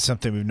variability is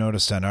something we've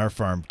noticed on our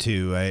farm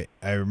too.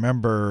 I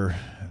remember,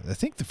 I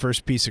think the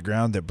first piece of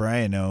ground that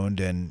Brian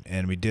owned,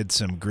 and we did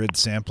some grid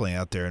sampling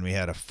out there, and we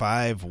had a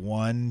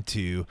 5.1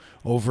 to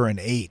over an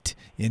 8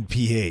 in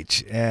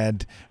pH,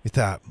 and we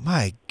thought,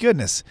 my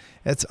goodness,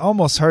 it's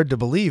almost hard to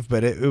believe,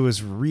 but it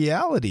was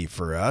reality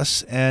for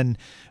us. And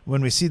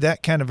when we see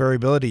that kind of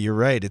variability, you're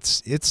right,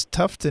 it's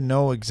tough to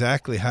know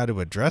exactly how to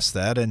address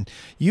that. And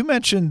you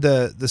mentioned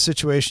the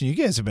situation you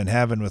guys have been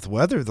having with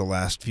weather the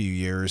last few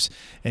years,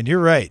 and you're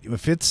right.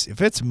 If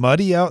it's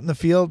muddy out in the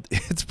field,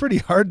 it's pretty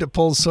hard to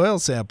pull soil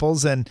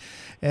samples. And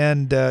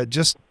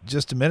just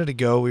a minute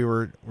ago,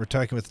 we're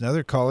talking with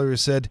another caller who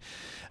said,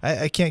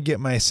 I can't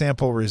get my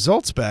sample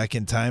results back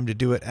in time to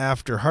do it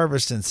after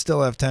harvest and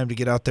still have time to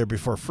get out there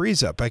before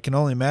freeze up. I can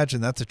only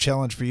imagine that's a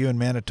challenge for you in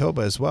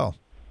Manitoba as well.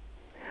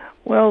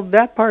 Well,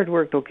 that part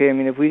worked okay. I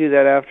mean, if we do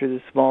that after the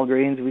small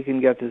grains, we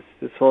can get this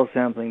soil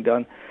sampling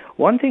done.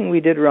 One thing we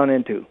did run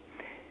into,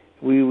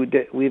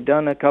 we've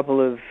done a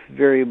couple of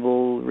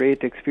variable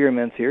rate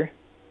experiments here,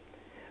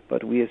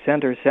 but we have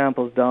sent our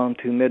samples down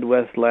to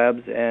Midwest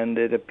Labs, and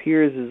it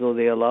appears as though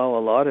they allow a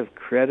lot of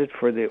credit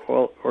for the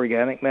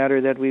organic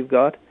matter that we've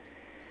got.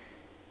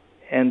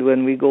 And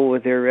when we go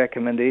with their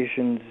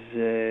recommendations,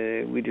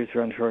 we just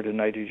run short of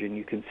nitrogen.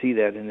 You can see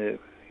that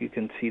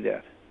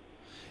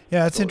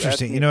Yeah, it's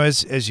interesting.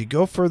 As you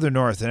go further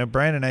north, and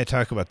Brian and I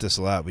talk about this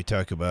a lot. We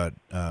talk about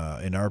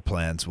in our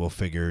plans, we'll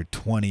figure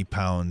 20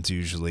 pounds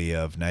usually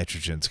of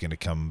nitrogen is going to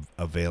come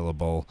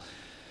available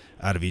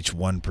out of each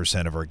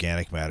 1% of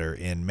organic matter.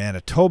 In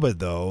Manitoba,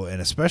 though,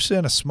 and especially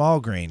on a small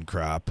grain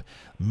crop,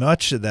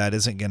 much of that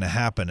isn't going to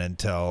happen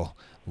until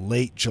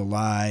late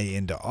July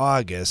into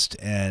August,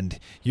 and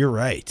you're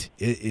right.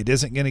 It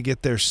isn't going to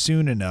get there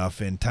soon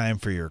enough in time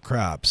for your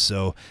crops.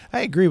 So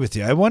I agree with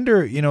you. I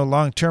wonder,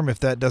 long term if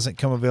that doesn't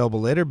come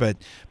available later, but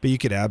you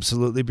could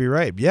absolutely be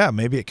right. Yeah,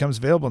 maybe it comes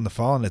available in the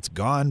fall and it's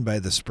gone by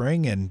the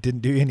spring and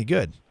didn't do you any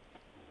good.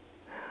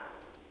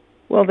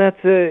 Well,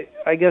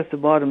 I guess the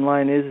bottom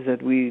line is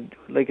that we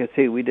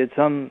did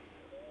some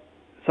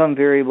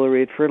variable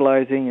rate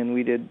fertilizing, and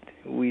we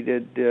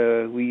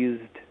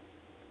used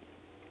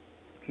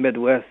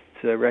Midwest's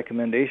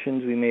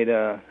recommendations. We made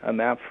a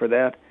map for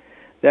that.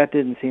 That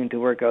didn't seem to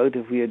work out.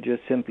 If we had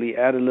just simply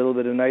added a little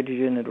bit of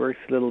nitrogen, it works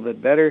a little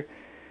bit better.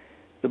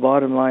 The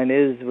bottom line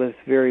is, with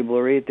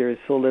variable rate, there is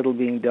so little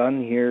being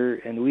done here,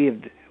 and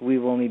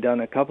we've only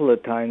done a couple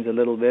of times a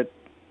little bit.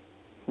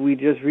 We're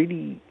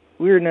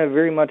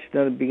very much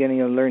at the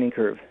beginning of the learning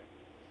curve.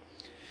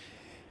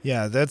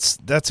 Yeah,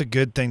 that's a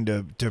good thing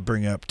to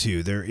bring up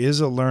too. There is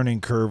a learning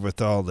curve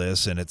with all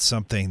this, and it's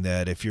something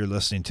that if you're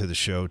listening to the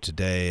show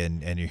today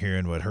and you're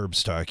hearing what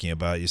Herb's talking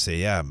about, you say,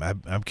 yeah,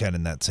 I'm kind of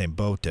in that same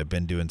boat. I've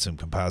been doing some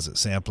composite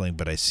sampling,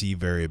 but I see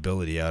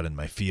variability out in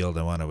my field.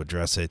 I want to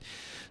address it.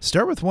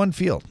 Start with one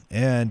field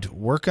and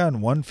work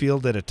on one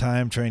field at a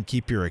time. Try and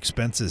keep your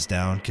expenses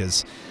down,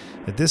 because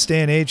at this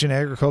day and age in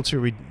agriculture,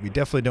 we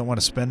definitely don't want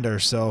to spend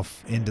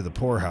ourselves into the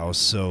poorhouse.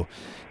 So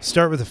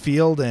start with a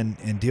field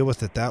and deal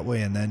with it that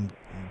way, and then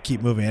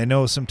keep moving. I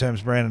know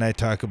sometimes Brian and I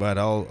talk about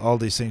all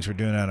these things we're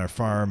doing on our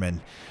farm, and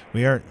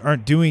we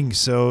aren't doing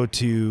so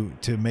to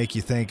make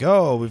you think,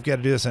 oh, we've got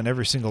to do this on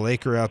every single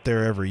acre out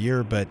there every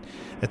year. But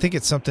I think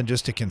it's something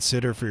just to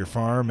consider for your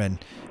farm. And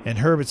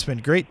Herb, it's been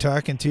great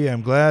talking to you.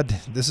 I'm glad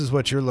this is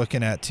what you're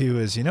looking at too,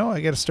 is,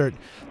 I got to start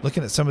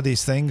looking at some of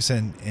these things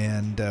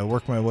and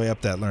work my way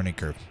up that learning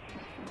curve.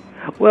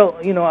 Well,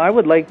 I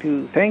would like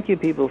to thank you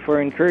people for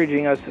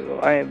encouraging us.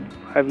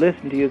 I've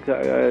listened to you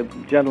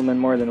gentlemen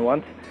more than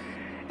once,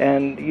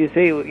 and you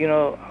say,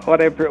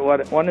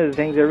 what one of the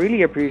things I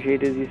really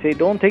appreciate is you say,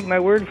 don't take my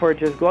word for it,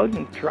 just go out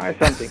and try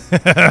something.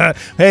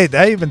 Hey,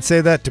 I even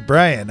say that to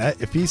Brian.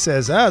 If he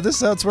says, this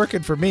is how it's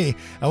working for me,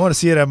 I want to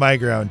see it on my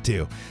ground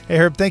too. Hey,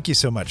 Herb, thank you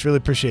so much. Really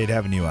appreciate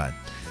having you on.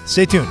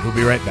 Stay tuned. We'll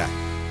be right back.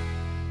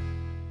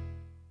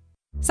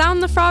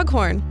 Sound the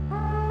foghorn.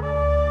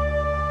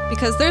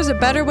 Because there's a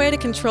better way to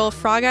control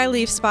frog eye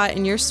leaf spot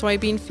in your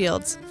soybean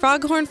fields.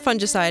 Froghorn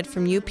fungicide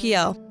from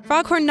UPL.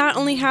 Froghorn not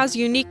only has a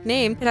unique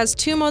name, it has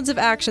 2 modes of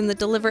action that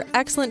deliver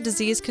excellent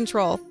disease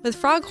control. With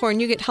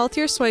Froghorn, you get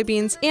healthier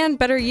soybeans and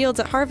better yields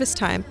at harvest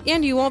time,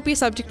 and you won't be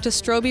subject to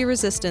strobe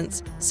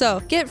resistance.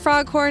 So, get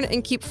Froghorn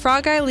and keep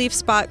frog eye leaf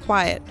spot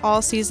quiet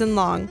all season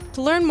long.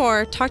 To learn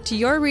more, talk to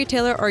your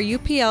retailer or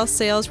UPL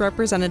sales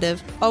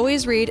representative.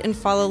 Always read and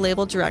follow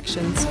label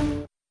directions.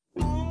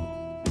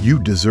 You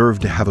deserve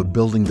to have a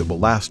building that will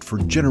last for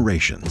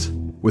generations.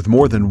 With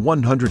more than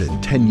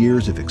 110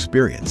 years of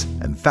experience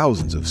and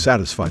thousands of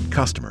satisfied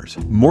customers,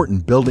 Morton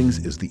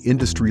Buildings is the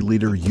industry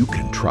leader you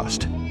can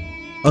trust.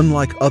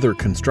 Unlike other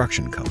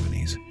construction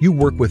companies, you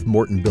work with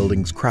Morton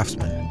Buildings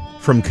craftsmen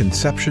from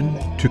conception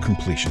to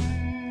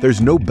completion.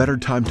 There's no better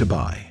time to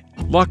buy.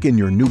 Lock in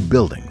your new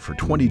building for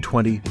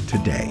 2020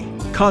 today.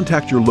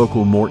 Contact your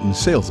local Morton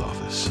sales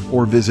office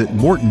or visit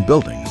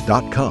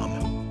mortonbuildings.com.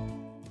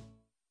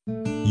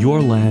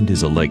 Your land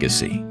is a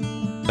legacy,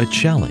 a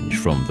challenge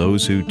from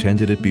those who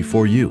tended it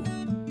before you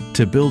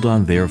to build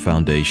on their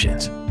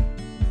foundations.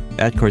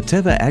 At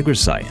Corteva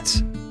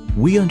Agriscience,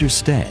 we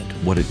understand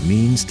what it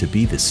means to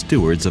be the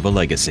stewards of a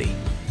legacy.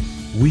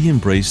 We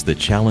embrace the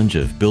challenge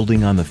of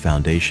building on the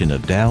foundation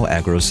of Dow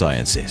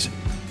AgroSciences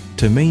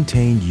to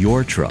maintain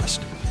your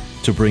trust,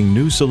 to bring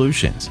new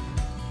solutions,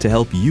 to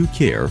help you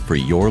care for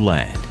your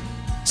land.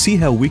 See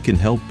how we can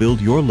help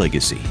build your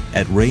legacy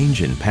at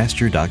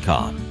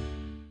rangeandpasture.com.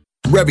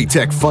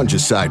 Revitec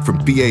fungicide from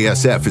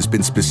BASF has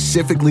been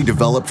specifically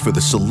developed for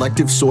the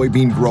selective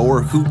soybean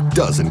grower who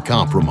doesn't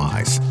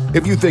compromise.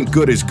 If you think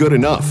good is good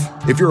enough,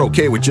 if you're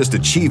okay with just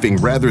achieving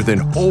rather than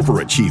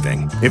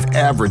overachieving, if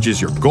average is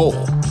your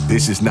goal,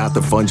 this is not the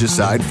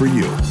fungicide for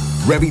you.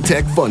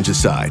 Revitec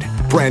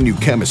fungicide, brand new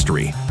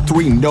chemistry,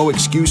 3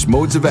 no-excuse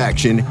modes of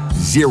action,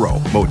 0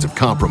 modes of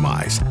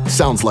compromise.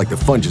 Sounds like the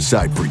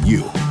fungicide for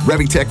you.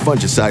 Revitec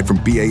fungicide from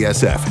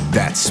BASF.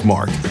 That's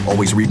smart.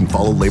 Always read and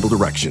follow label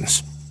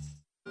directions.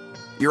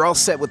 You're all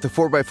set with the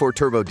 4x4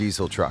 turbo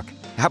diesel truck.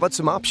 How about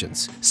some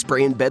options?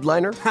 Spray and bed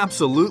liner?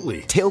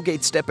 Absolutely.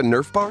 Tailgate step and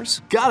Nerf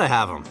bars? Gotta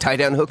have them.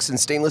 Tie-down hooks and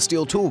stainless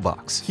steel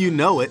toolbox? You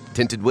know it.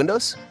 Tinted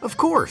windows? Of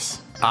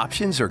course.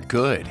 Options are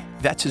good.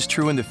 That's as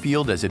true in the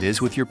field as it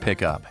is with your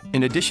pickup.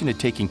 In addition to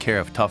taking care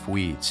of tough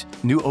weeds,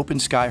 new Open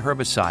Sky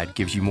herbicide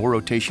gives you more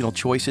rotational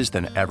choices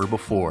than ever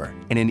before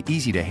and an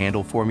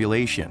easy-to-handle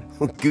formulation.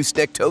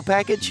 Gooseneck tow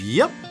package?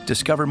 Yep.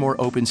 Discover more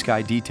Open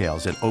Sky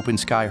details at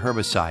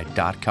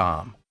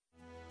OpenSkyHerbicide.com.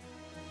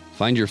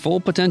 Find your full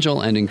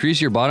potential and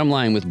increase your bottom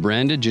line with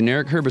branded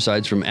generic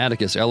herbicides from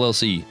Atticus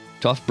LLC.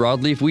 Tough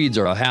broadleaf weeds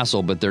are a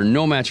hassle, but they're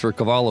no match for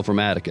Cavallo from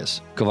Atticus.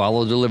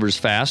 Cavallo delivers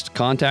fast,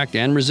 contact,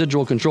 and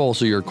residual control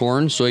so your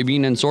corn,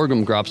 soybean, and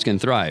sorghum crops can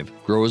thrive.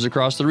 Growers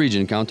across the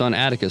region count on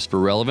Atticus for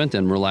relevant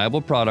and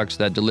reliable products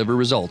that deliver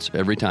results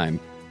every time.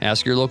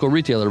 Ask your local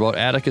retailer about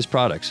Atticus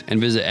products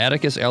and visit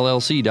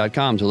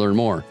AtticusLLC.com to learn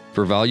more.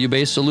 For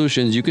value-based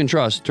solutions you can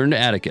trust, turn to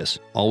Atticus.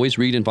 Always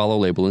read and follow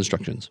label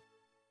instructions.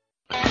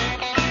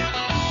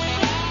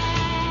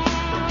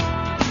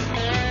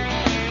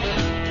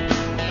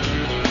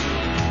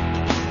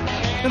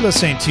 You're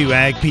listening to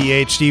Ag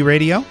PhD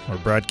Radio. We're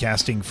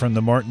broadcasting from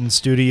the Morton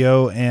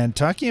studio and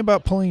talking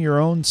about pulling your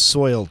own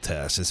soil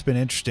test. It's been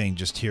interesting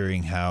just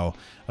hearing how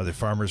other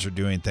farmers are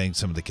doing things,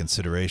 some of the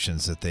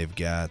considerations that they've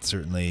got,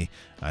 certainly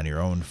on your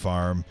own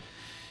farm.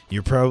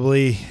 You're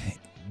probably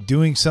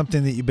doing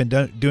something that you've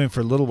been doing for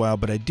a little while,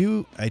 but I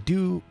do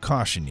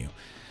caution you.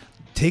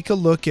 Take a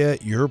look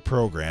at your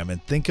program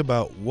and think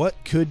about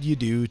what could you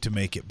do to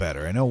make it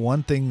better. I know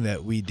one thing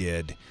that we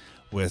did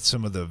with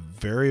some of the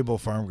variable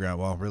farm ground,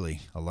 well, really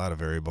a lot of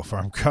variable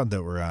farm ground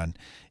that we're on,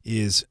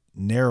 is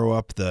narrow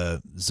up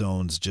the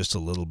zones just a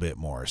little bit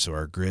more. So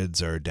our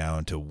grids are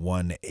down to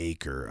 1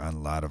 acre on a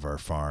lot of our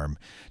farm,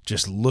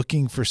 just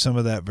looking for some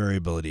of that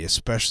variability,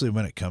 especially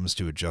when it comes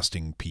to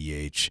adjusting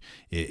pH.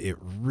 It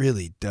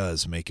really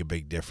does make a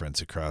big difference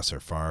across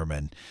our farm.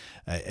 And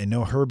I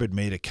know Herb had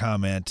made a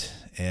comment,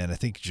 and I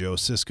think Joe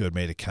Cisco had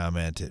made a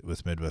comment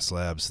with Midwest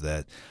Labs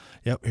that,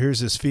 yep, here's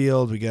this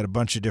field. We got a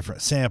bunch of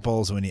different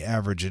samples. When you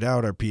average it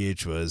out, our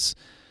pH was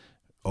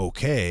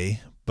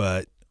okay,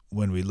 but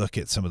when we look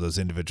at some of those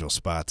individual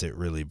spots, it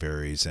really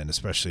varies, and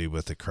especially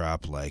with a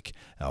crop like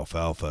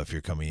alfalfa, if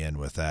you're coming in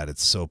with that,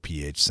 it's so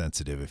pH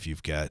sensitive. If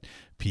you've got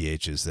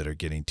pHs that are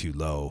getting too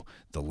low,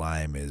 the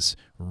lime is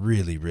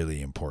really,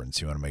 really important,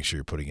 so you want to make sure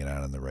you're putting it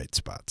on in the right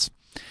spots.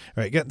 All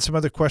right, getting some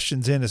other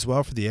questions in as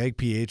well for the Ag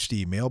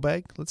PhD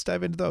mailbag. Let's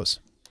dive into those.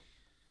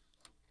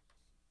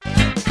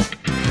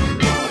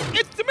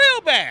 It's the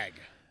mailbag.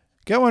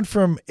 Got one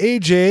from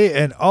AJ,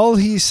 and all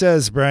he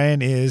says,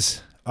 Brian,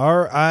 is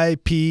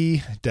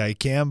R.I.P.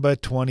 Dicamba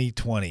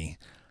 2020.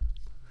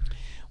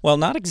 Well,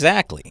 not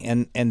exactly,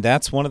 and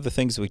that's one of the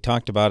things we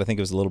talked about. I think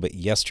it was a little bit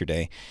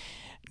yesterday.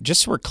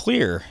 Just so we're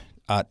clear,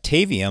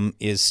 Tavium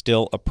is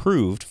still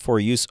approved for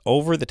use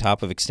over the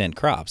top of Xtend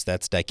crops.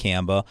 That's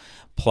Dicamba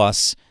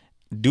plus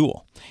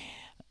Dual.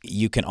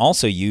 You can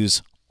also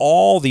use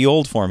all the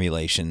old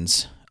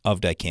formulations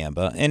of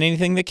Dicamba and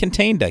anything that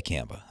contained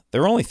Dicamba.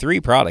 There are only 3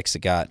 products that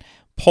got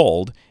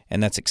pulled,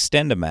 and that's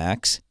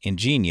XtendiMax,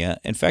 Ingenia,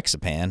 and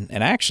Fexapan.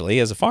 And actually,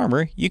 as a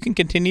farmer, you can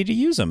continue to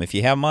use them if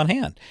you have them on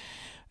hand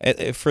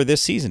for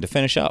this season to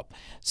finish up.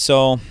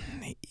 So,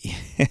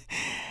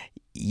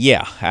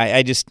 yeah,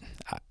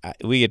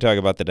 we could talk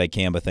about the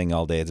Dicamba thing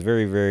all day. It's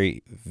very,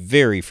 very,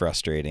 very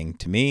frustrating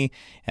to me,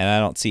 and I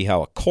don't see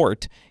how a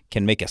court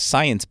can make a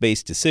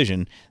science-based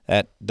decision.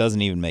 That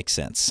doesn't even make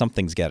sense.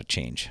 Something's got to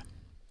change.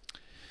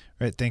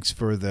 All right, thanks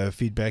for the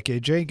feedback,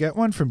 AJ. Got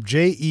one from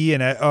J.E.,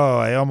 and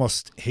I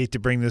almost hate to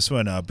bring this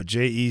one up, but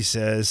J.E.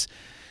 says,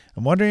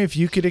 I'm wondering if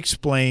you could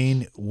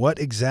explain what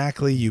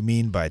exactly you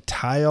mean by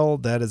tile.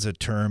 That is a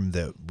term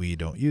that we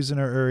don't use in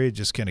our area.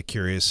 Just kind of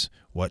curious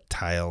what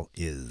tile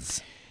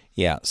is.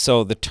 Yeah,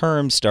 so the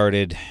term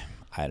started,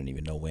 I don't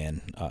even know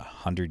when,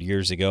 100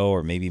 years ago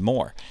or maybe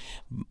more.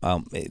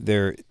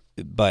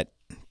 But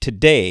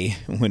today,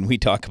 when we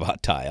talk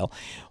about tile,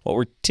 what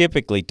we're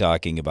typically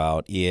talking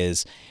about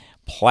is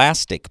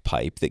plastic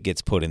pipe that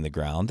gets put in the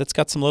ground that's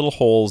got some little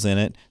holes in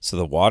it so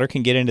the water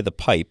can get into the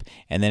pipe,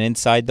 and then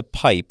inside the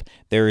pipe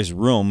there is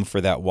room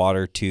for that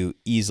water to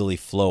easily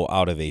flow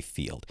out of a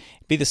field.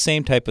 It'd be the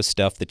same type of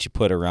stuff that you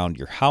put around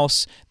your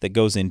house that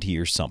goes into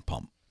your sump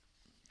pump.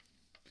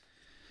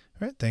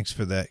 All right, thanks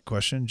for that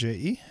question,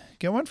 J.E.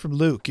 Got one from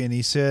Luke, and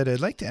he said,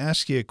 I'd like to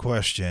ask you a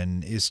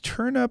question. Is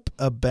turnip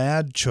a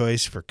bad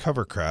choice for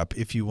cover crop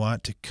if you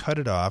want to cut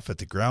it off at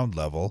the ground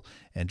level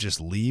and just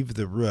leave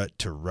the root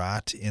to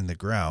rot in the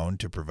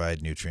ground to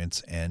provide nutrients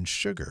and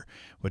sugar?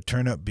 Would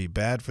turnip be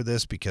bad for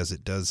this because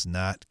it does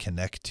not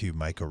connect to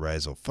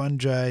mycorrhizal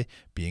fungi,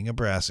 being a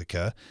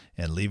brassica,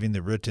 and leaving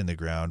the root in the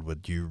ground,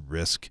 would you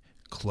risk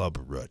club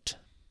root?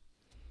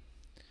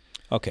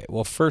 Okay,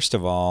 well, first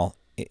of all,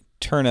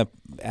 turnip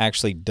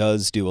actually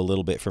does do a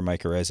little bit for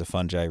mycorrhiza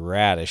fungi.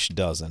 Radish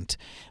doesn't,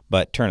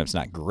 but turnip's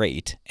not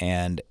great.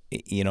 And,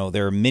 you know,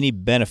 there are many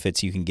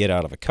benefits you can get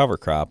out of a cover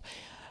crop.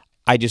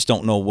 I just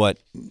don't know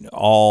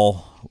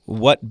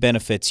what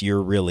benefits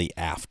you're really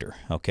after.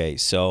 Okay,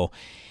 so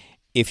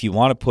If you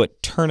want to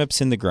put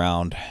turnips in the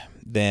ground,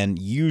 then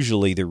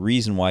usually the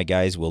reason why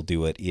guys will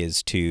do it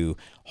is to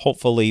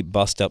hopefully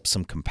bust up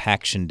some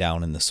compaction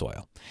down in the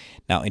soil.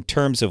 Now, in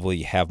terms of will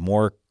you have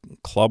more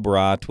club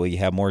rot, will you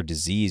have more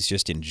disease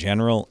just in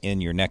general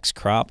in your next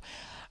crop,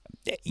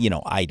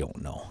 I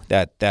don't know.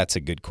 That's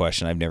a good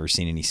question. I've never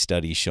seen any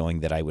studies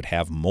showing that I would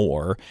have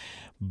more,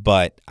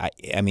 but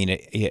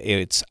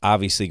it's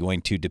obviously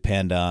going to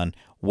depend on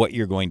what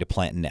you're going to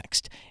plant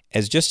next.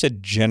 As just a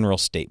general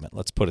statement,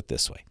 let's put it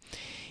this way.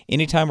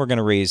 Anytime we're going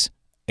to raise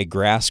a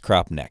grass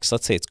crop next,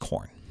 let's say it's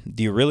corn,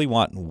 do you really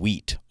want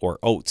wheat or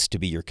oats to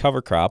be your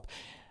cover crop?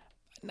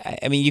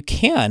 You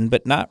can,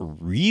 but not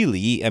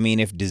really.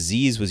 If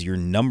disease was your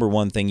number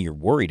one thing you're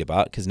worried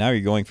about, because now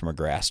you're going from a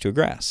grass to a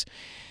grass.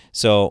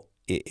 So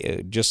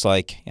just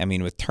like,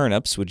 with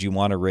turnips, would you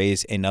want to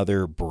raise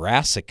another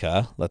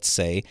brassica, let's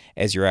say,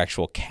 as your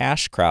actual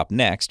cash crop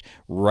next,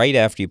 right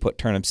after you put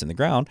turnips in the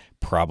ground?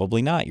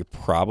 Probably not. You're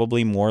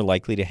probably more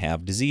likely to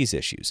have disease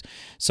issues.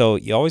 So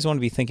you always want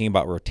to be thinking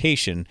about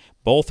rotation,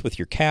 both with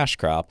your cash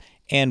crop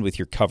and with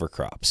your cover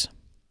crops.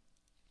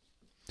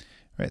 All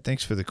right,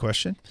 thanks for the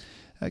question.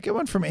 I get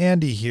one from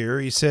Andy here.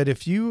 He said,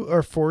 if you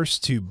are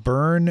forced to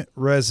burn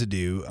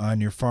residue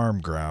on your farm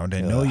ground,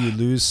 I know you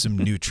lose some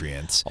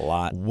nutrients. A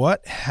lot.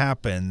 What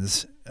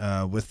happens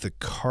with the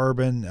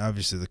carbon?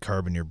 Obviously, the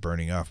carbon you're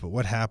burning off, but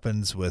what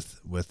happens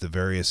with the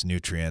various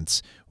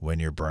nutrients when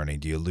you're burning?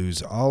 Do you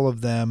lose all of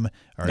them?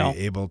 Are you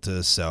able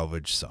to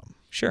salvage some?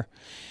 Sure.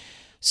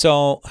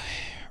 So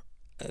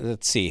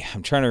let's see.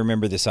 I'm trying to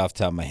remember this off the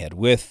top of my head.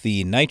 With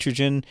the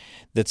nitrogen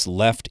that's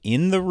left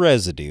in the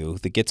residue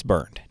that gets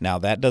burned. Now,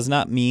 that does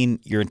not mean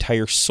your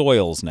entire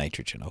soil's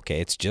nitrogen, okay?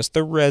 It's just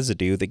the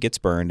residue that gets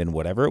burned, and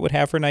whatever it would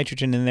have for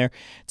nitrogen in there,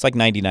 it's like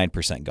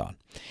 99% gone.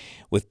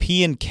 With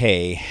P and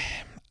K,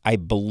 I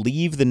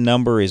believe the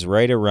number is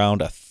right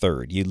around a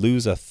third. You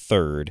lose a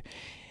third.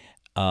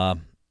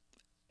 I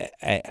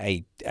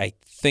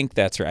think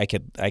that's right.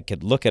 I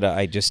could look at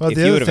it. If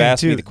you would have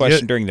asked me the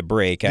question during the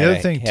break, I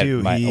had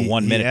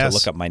 1 minute to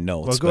look up my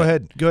notes. Well, go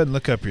ahead and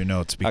look up your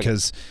notes,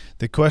 because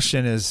the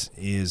question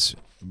is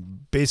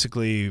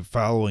basically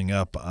following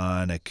up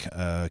on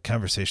a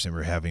conversation that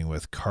we're having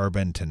with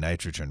carbon to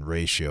nitrogen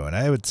ratio. And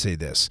I would say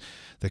this: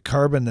 the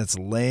carbon that's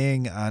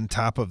laying on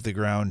top of the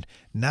ground,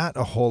 not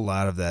a whole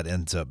lot of that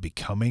ends up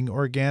becoming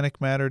organic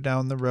matter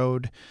down the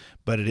road,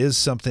 but it is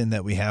something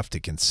that we have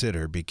to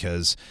consider,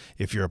 because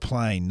if you're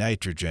applying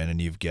nitrogen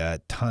and you've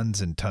got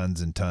tons and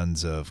tons and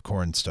tons of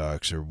corn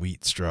stalks or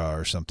wheat straw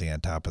or something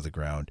on top of the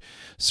ground,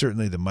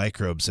 certainly the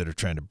microbes that are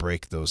trying to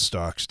break those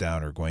stalks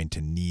down are going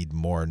to need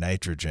more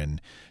nitrogen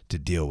to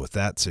deal with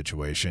that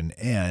situation.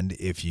 And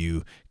if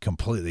you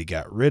completely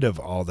got rid of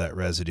all that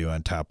residue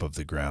on top of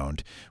the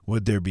ground,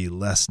 would there be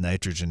less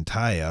nitrogen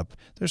tie-up?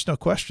 There's no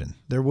question.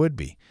 There would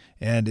be.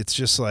 And it's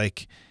just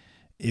like,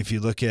 if you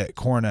look at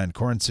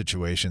corn-on-corn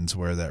situations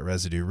where that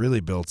residue really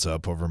builds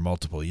up over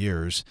multiple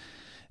years,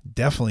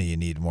 definitely you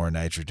need more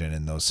nitrogen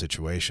in those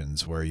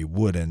situations where you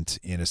wouldn't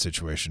in a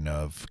situation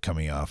of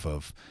coming off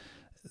of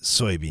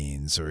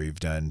soybeans, or you've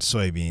done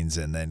soybeans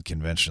and then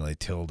conventionally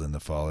tilled in the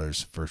fall.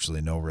 There's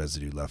virtually no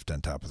residue left on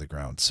top of the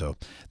ground. So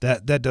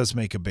that does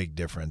make a big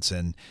difference.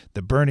 And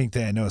the burning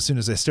thing, I know as soon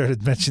as I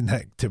started mentioning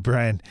that to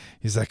Brian,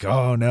 he's like,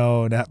 oh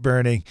no, not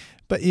burning.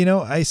 But,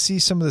 I see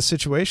some of the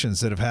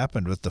situations that have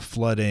happened with the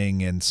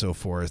flooding and so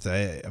forth.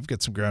 I've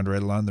got some ground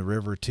right along the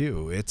river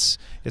too. It's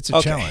a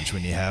challenge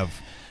when you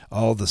have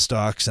all the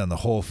stalks on the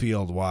whole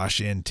field wash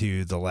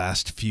into the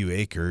last few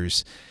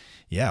acres.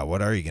 Yeah,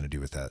 what are you going to do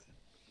with that?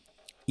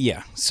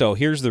 Yeah, so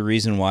here's the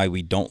reason why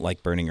we don't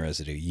like burning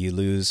residue. You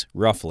lose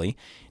roughly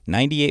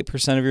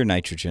 98% of your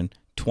nitrogen,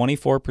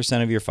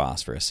 24% of your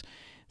phosphorus,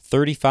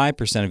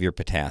 35% of your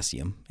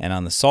potassium, and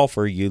on the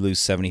sulfur, you lose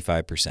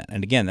 75%.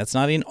 And again, that's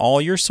not in all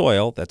your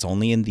soil, that's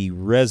only in the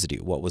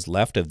residue, what was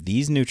left of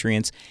these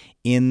nutrients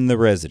in the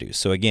residue.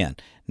 So again,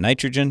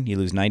 nitrogen, you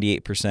lose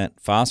 98%,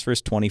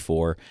 phosphorus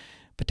 24%,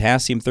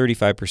 potassium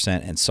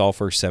 35%, and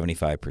sulfur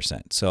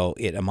 75%. So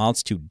it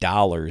amounts to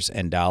dollars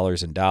and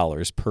dollars and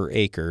dollars per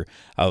acre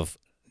of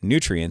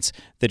nutrients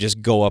that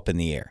just go up in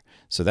the air.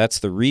 So that's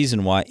the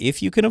reason why,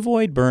 if you can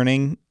avoid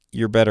burning,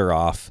 you're better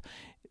off,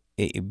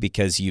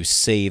 because you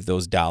save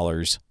those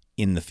dollars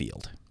in the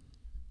field.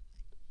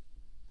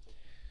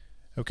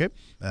 Okay,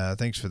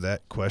 thanks for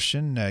that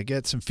question. I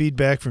got some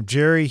feedback from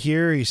Jerry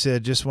here. He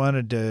said, just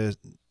wanted to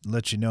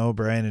let you know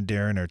Brian and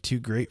Darren are two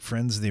great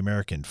friends of the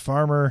American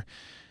farmer.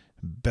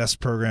 Best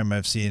program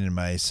I've seen in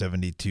my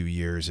 72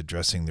 years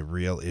addressing the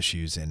real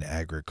issues in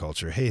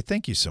agriculture. Hey,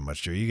 thank you so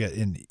much,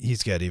 Jerry.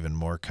 He's got even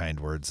more kind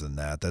words than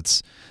that.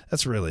 That's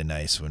really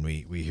nice when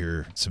we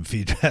hear some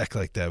feedback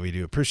like that. We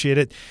do appreciate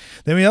it.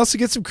 Then we also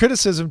get some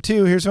criticism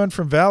too. Here's one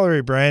from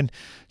Valerie, Brian.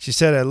 She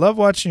said, I love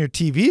watching your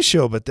TV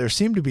show, but there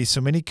seem to be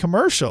so many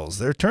commercials.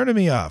 They're turning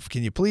me off.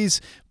 Can you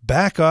please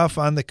back off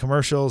on the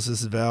commercials?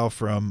 This is Val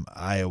from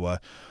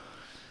Iowa.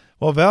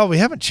 Well, Val, we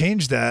haven't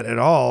changed that at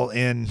all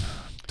in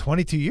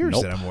 22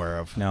 years that I'm aware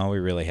of. No, we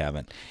really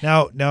haven't.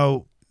 Now,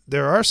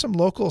 there are some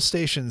local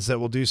stations that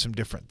will do some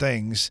different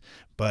things,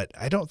 but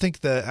I don't think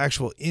the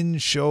actual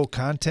in-show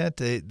content,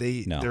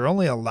 they're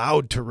only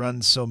allowed to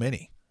run so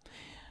many.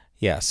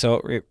 Yeah, so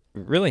it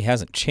really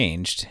hasn't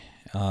changed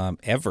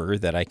ever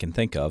that I can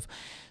think of.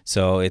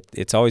 So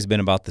it's always been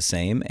about the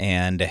same.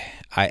 And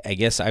I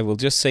guess I will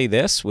just say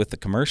this with the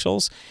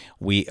commercials.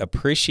 We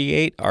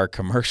appreciate our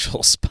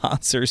commercial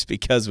sponsors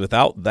because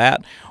without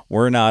that,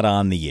 we're not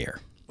on the air.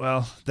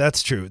 Well,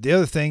 that's true. The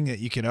other thing that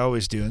you can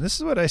always do, and this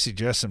is what I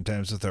suggest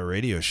sometimes with our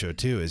radio show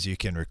too, is you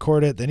can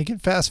record it, then you can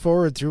fast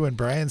forward through when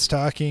Brian's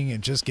talking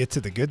and just get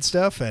to the good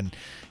stuff. And,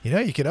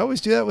 you can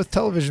always do that with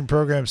television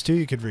programs too.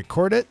 You could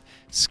record it,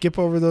 skip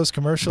over those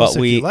commercials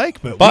if you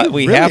like, but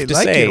we really have to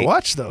say, you to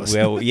watch those.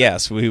 Well,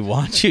 yes, we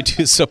want you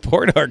to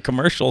support our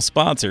commercial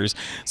sponsors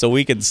so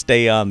we can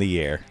stay on the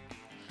air.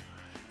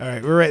 All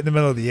right, we're right in the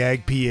middle of the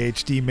Ag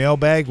PhD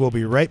mailbag. We'll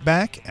be right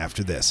back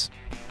after this.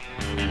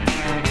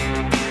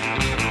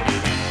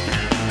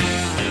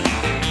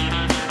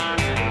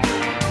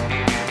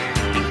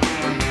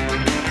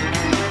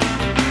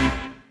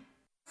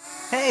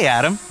 Hey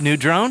Adam, new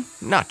drone?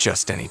 Not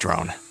just any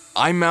drone.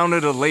 I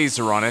mounted a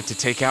laser on it to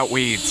take out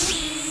weeds.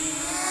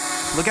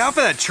 Look out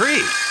for that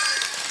tree.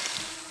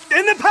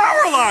 And the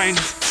power lines!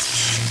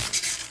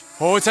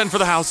 Oh, it's heading for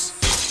the house.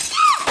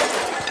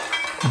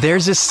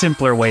 There's a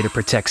simpler way to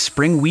protect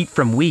spring wheat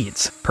from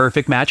weeds.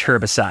 Perfect Match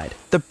Herbicide.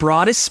 The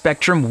broadest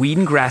spectrum weed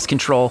and grass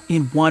control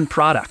in one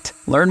product.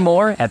 Learn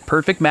more at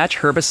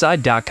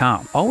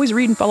perfectmatchherbicide.com. Always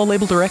read and follow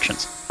label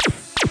directions.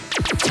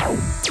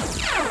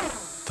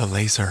 The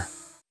laser.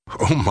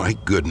 Oh my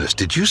goodness,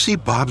 did you see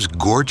Bob's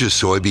gorgeous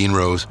soybean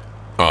rows?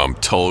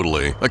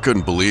 Totally. I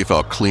couldn't believe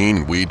how clean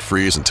and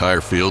weed-free his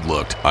entire field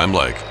looked. I'm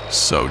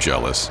so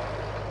jealous.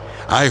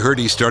 I heard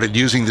he started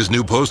using this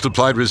new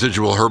post-applied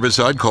residual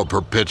herbicide called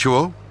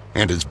Perpetuo,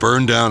 and its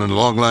burn down and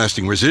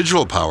long-lasting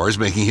residual power is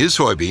making his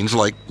soybeans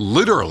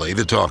literally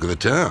the talk of the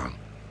town.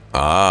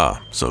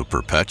 Ah, so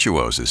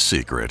Perpetuo's his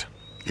secret.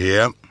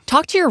 Yep.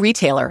 Talk to your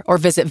retailer or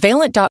visit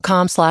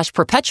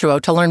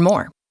valent.com/Perpetuo to learn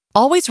more.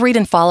 Always read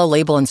and follow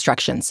label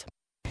instructions.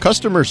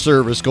 Customer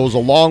service goes a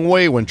long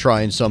way when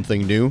trying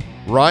something new.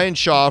 Ryan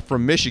Shaw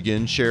from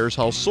Michigan shares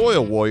how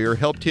Soil Warrior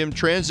helped him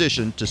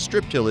transition to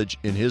strip tillage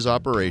in his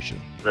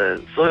operation.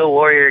 The Soil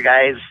Warrior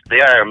guys,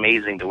 they are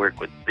amazing to work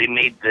with. They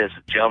made this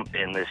jump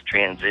in this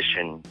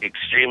transition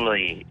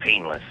extremely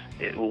painless.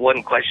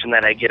 One question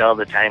that I get all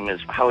the time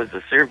is, how is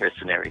the service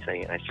and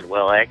everything? And I said,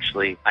 well,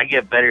 actually, I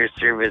get better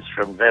service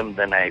from them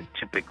than I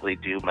typically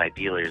do my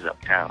dealers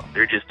uptown.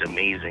 They're just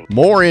amazing.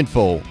 More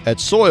info at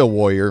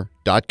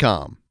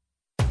soilwarrior.com.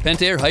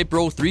 Pentair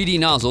Hypro 3D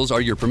nozzles are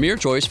your premier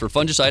choice for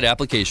fungicide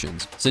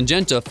applications.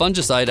 Syngenta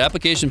fungicide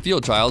application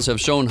field trials have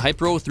shown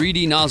Hypro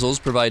 3D nozzles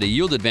provide a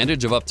yield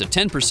advantage of up to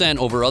 10%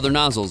 over other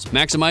nozzles,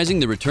 maximizing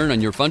the return on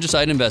your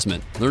fungicide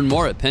investment. Learn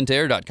more at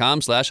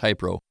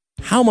pentair.com/Hypro.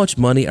 How much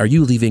money are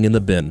you leaving in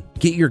the bin?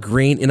 Get your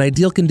grain in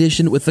ideal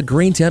condition with the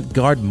Grain Temp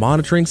Guard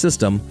monitoring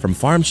system from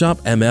Farm Shop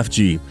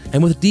MFG.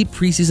 And with deep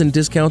preseason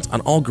discounts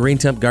on all Grain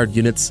Temp Guard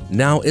units,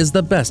 now is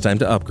the best time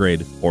to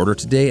upgrade. Order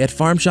today at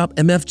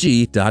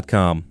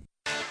farmshopmfg.com.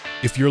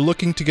 If you're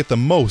looking to get the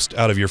most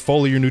out of your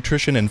foliar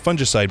nutrition and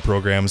fungicide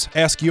programs,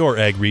 ask your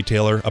ag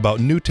retailer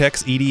about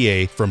Nutex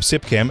EDA from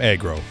Sipcam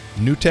Agro.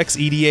 Nutex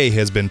EDA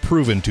has been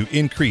proven to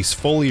increase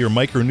foliar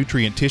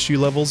micronutrient tissue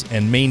levels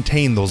and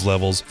maintain those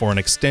levels for an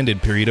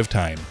extended period of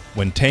time.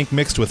 When tank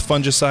mixed with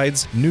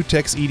fungicides,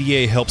 Nutex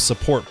EDA helps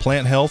support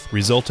plant health,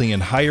 resulting in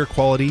higher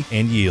quality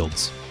and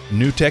yields.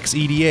 Nutex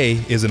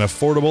EDA is an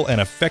affordable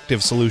and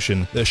effective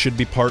solution that should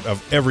be part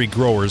of every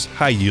grower's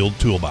high-yield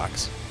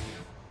toolbox.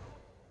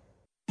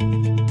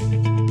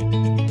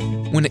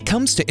 When it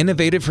comes to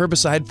innovative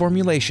herbicide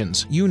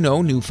formulations, you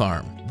know New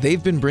Farm.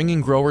 They've been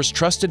bringing growers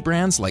trusted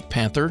brands like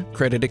Panther,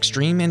 Credit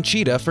Extreme, and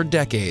Cheetah for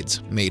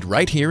decades, made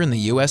right here in the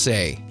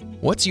USA.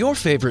 What's your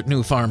favorite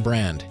New Farm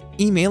brand?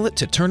 Email it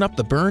to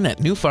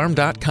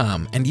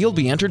turnuptheburn@newfarm.com and you'll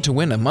be entered to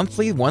win a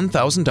monthly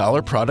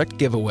 $1,000 product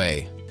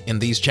giveaway. In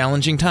these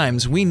challenging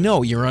times, we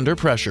know you're under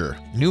pressure.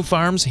 New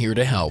Farm's here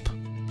to help.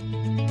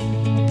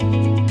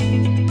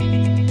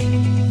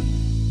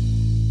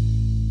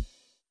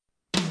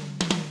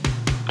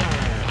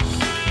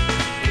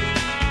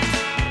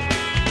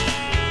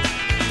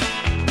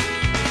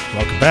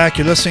 Welcome back.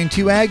 You're listening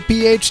to Ag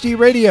PhD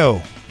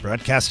Radio,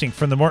 broadcasting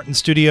from the Morton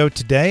studio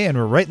today, and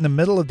we're right in the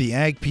middle of the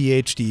Ag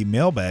PhD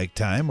mailbag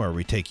time, where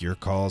we take your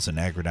calls and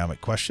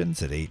agronomic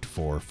questions at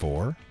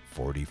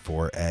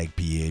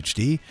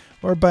 844-44-AG-PhD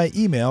or by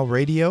email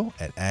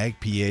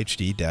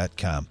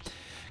radio@agphd.com.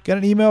 Got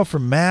an email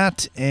from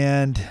Matt,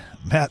 and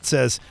Matt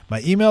says,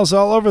 my email's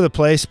all over the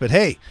place, but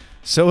hey,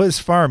 so is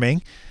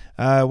farming.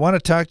 I want to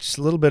talk just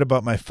a little bit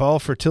about my fall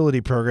fertility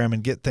program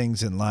and get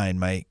things in line.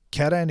 My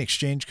cation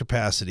exchange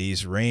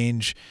capacities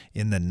range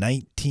in the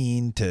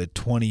 19 to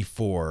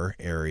 24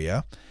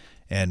 area,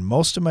 and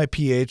most of my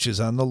pH is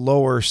on the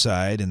lower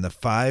side in the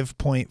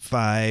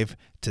 5.5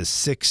 to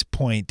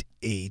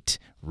 6.8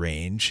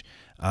 range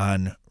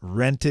on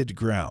rented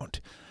ground.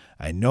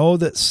 I know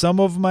that some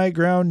of my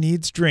ground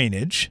needs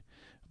drainage,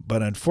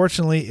 but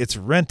unfortunately it's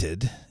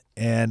rented,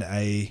 and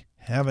I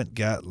haven't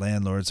got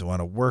landlords that want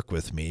to work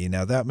with me.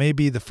 Now, that may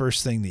be the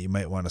first thing that you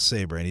might want to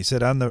say, Brian. He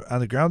said, on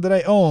the ground that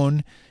I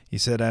own, he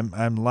said,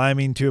 I'm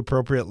liming to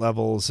appropriate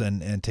levels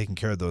and taking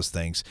care of those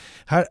things.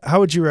 How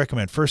would you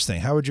recommend, first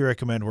thing, how would you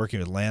recommend working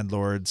with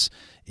landlords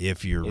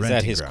if you're renting? Is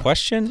that his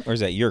question, or is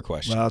that your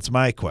question? Well, it's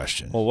my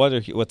question. Well,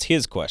 what's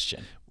his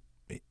question?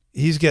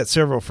 He's got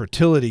several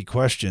fertility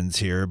questions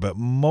here, but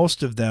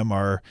most of them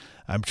are,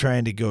 I'm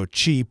trying to go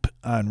cheap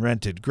on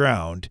rented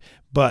ground.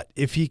 But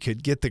if he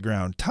could get the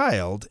ground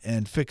tiled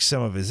and fix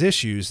some of his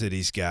issues that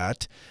he's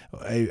got,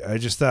 I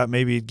just thought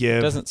maybe he'd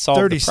give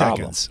 30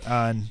 seconds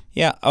on.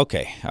 Yeah,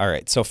 okay. All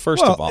right. So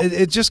first of all,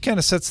 it just kind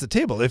of sets the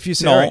table. If you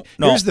say, all right,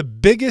 here's the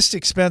biggest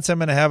expense I'm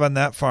going to have on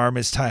that farm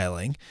is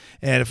tiling.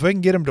 And if I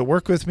can get him to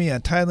work with me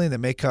on tiling that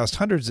may cost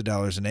hundreds of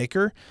dollars an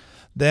acre,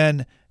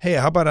 then, hey,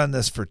 how about on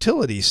this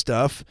fertility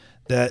stuff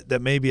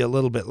that may be a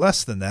little bit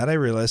less than that? I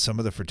realize some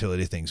of the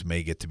fertility things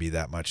may get to be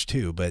that much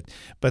too, but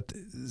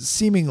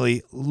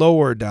seemingly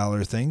lower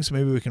dollar things,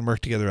 maybe we can work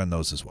together on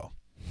those as well.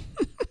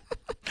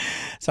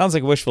 Sounds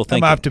like wishful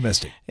thinking. I'm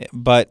optimistic.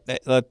 But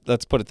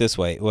let's put it this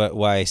way.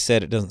 Why I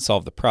said it doesn't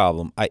solve the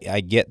problem,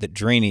 I get that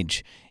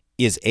drainage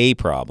is a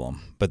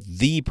problem, but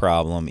the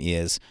problem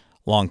is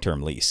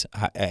long-term lease.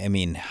 I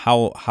mean,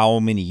 how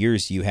many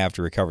years do you have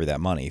to recover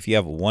that money? If you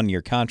have a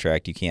 1-year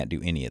contract, you can't do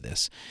any of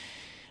this.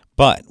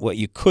 But what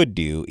you could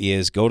do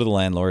is go to the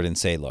landlord and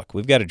say, look,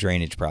 we've got a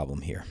drainage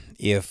problem here.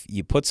 If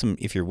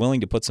you're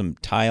willing to put some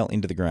tile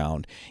into the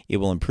ground, it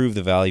will improve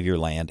the value of your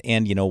land.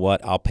 And you know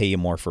what? I'll pay you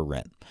more for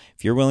rent.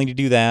 If you're willing to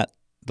do that,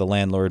 the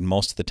landlord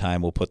most of the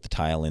time will put the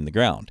tile in the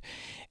ground.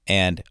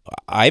 And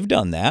I've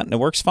done that, and it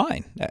works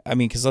fine. I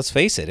mean, because let's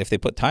face it, if they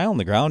put tile in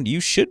the ground,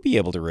 you should be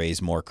able to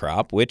raise more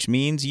crop, which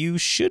means you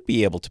should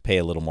be able to pay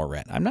a little more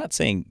rent. I'm not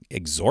saying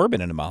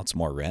exorbitant amounts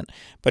more rent,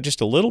 but just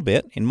a little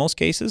bit. In most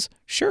cases,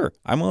 sure,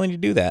 I'm willing to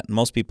do that, and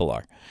most people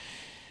are.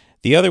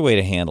 The other way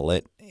to handle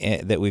it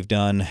that we've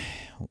done,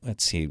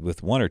 let's see,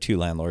 with 1 or 2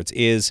 landlords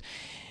is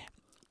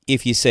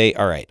if you say,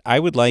 all right, I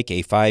would like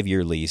a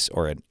 5-year lease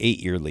or an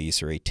 8-year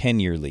lease or a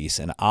 10-year lease,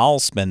 and I'll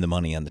spend the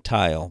money on the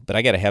tile, but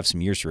I got to have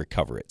some years to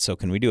recover it. So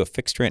can we do a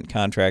fixed rent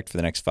contract for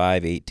the next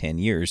 5, 8, 10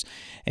 years?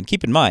 And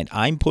keep in mind,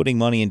 I'm putting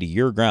money into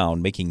your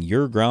ground, making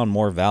your ground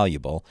more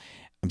valuable.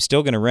 I'm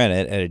still going to rent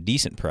it at a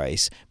decent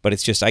price, but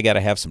it's just I got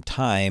to have some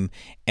time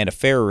and a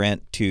fair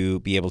rent to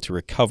be able to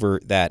recover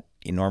that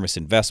enormous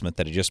investment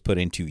that I just put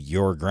into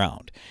your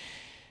ground.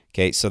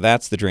 Okay, so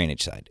that's the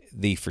drainage side.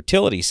 The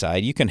fertility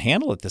side, you can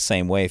handle it the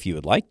same way if you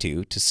would like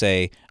to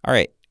say, all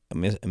right,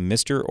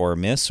 Mr. or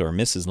Miss or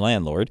Mrs.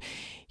 Landlord,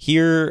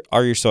 here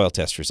are your soil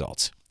test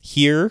results.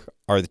 Here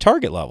are the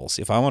target levels.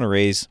 If I want to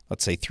raise,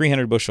 let's say,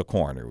 300 bushel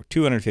corn or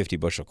 250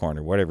 bushel corn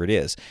or whatever it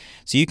is.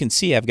 So you can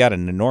see I've got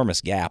an enormous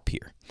gap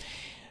here.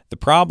 The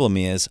problem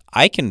is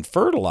I can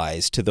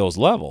fertilize to those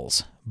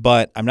levels,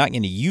 but I'm not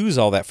going to use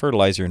all that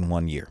fertilizer in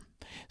 1 year.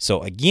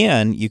 So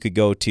again, you could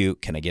go to,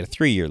 can I get a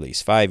 3-year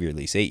lease, 5-year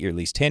lease, 8-year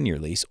lease, 10-year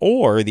lease?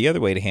 Or the other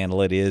way to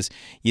handle it is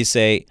you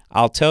say,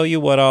 I'll tell you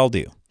what I'll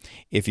do.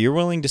 If you're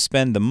willing to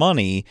spend the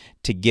money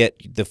to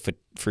get the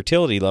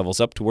fertility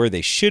levels up to where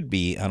they should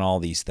be on all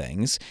these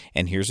things,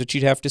 and here's what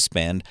you'd have to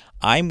spend,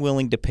 I'm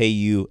willing to pay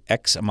you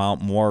X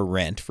amount more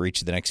rent for each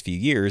of the next few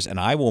years, and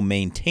I will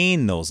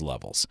maintain those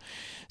levels.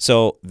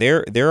 So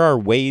there are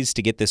ways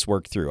to get this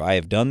worked through. I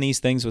have done these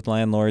things with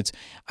landlords.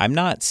 I'm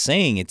not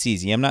saying it's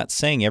easy. I'm not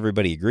saying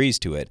everybody agrees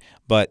to it,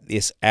 but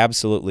this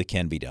absolutely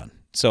can be done.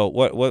 So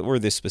what were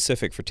the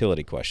specific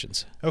fertility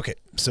questions? Okay,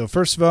 so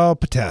first of all,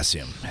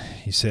 potassium.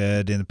 He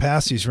said in the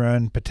past he's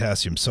run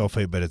potassium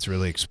sulfate, but it's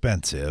really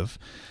expensive.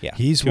 Yeah,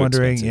 he's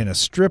wondering in a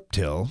strip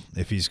till,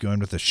 if he's going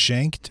with a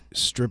shanked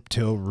strip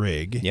till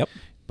rig,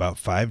 about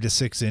 5 to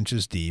 6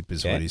 inches deep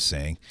is what he's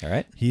saying. All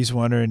right. He's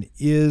wondering,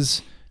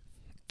 is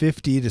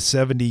 50 to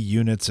 70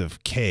 units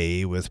of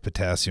K with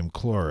potassium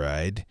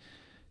chloride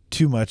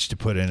too much to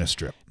put in a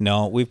strip?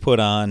 No, we've put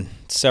on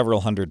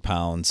several hundred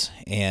pounds,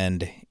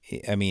 and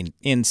I mean,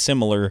 in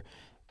similar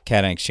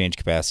cation exchange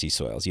capacity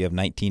soils, you have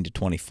 19 to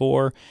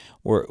 24.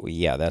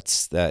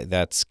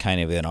 That's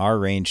kind of in our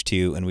range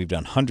too, and we've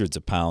done hundreds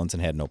of pounds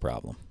and had no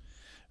problem.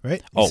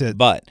 Right.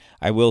 But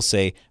I will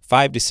say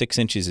 5 to 6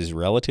 inches is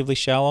relatively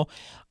shallow.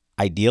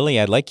 Ideally,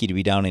 I'd like you to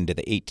be down into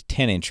the 8 to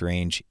 10 inch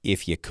range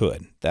if you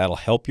could. That'll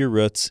help your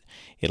roots.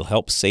 It'll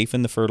help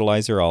safen the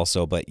fertilizer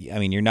also, but I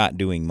mean, you're not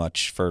doing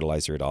much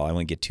fertilizer at all. I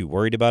wouldn't get too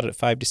worried about it at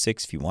 5 to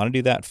 6. If you want to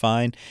do that,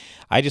 fine.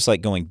 I just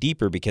like going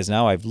deeper because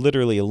now I've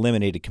literally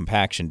eliminated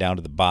compaction down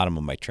to the bottom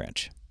of my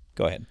trench.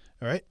 Go ahead.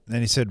 All right. Then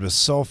he said with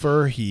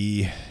sulfur,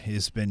 he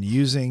has been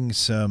using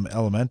some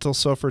elemental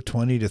sulfur,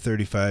 20 to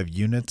 35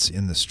 units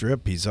in the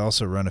strip. He's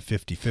also run a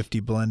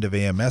 50-50 blend of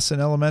AMS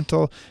and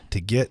elemental to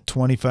get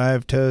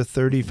 25 to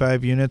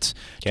 35 units.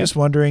 Okay. Just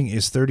wondering,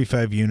 is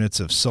 35 units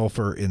of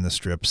sulfur in the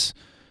strips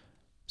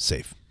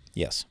safe?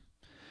 Yes.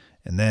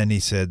 And then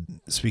he said,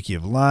 speaking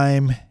of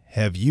lime,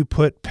 have you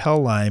put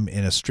Pell lime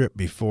in a strip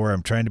before?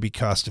 I'm trying to be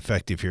cost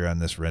effective here on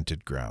this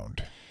rented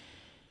ground.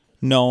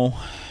 No,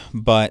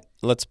 but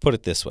let's put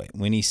it this way.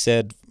 When he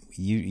said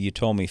you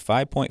told me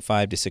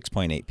 5.5 to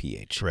 6.8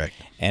 pH. Correct.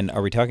 And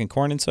are we talking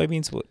corn and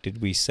soybeans? What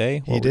did we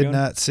say? He did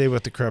not say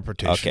what the crop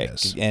rotation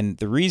is. And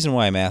the reason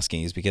why I'm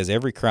asking is because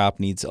every crop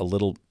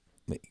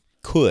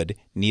could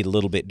need a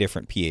little bit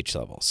different pH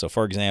level. So,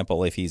 for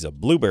example, if he's a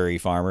blueberry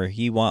farmer,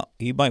 he might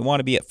want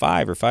to be at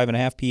 5 or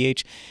 5.5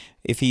 pH.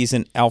 If he's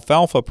an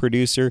alfalfa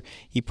producer,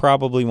 he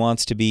probably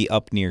wants to be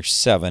up near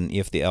 7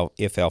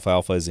 if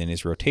alfalfa is in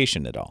his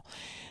rotation at all.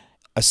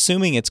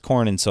 Assuming it's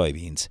corn and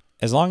soybeans,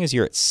 as long as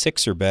you're at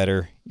 6 or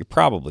better, you're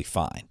probably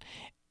fine,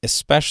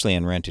 especially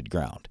on rented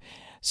ground.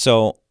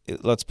 So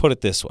let's put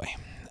it this way.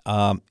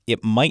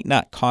 It might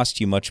not cost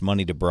you much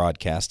money to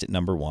broadcast at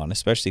number one,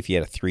 especially if you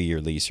had a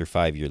 3-year lease or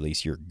 5-year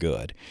lease, you're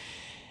good.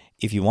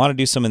 If you want to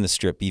do some in the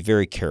strip, be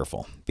very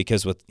careful,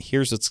 because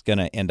here's what's going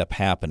to end up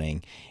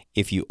happening.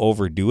 If you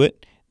overdo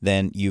it,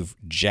 then you've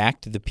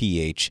jacked the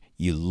pH,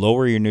 you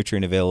lower your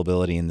nutrient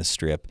availability in the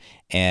strip,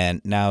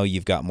 and now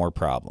you've got more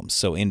problems.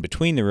 So in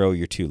between the row,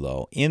 you're too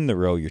low. In the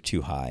row, you're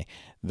too high.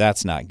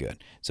 That's not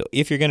good. So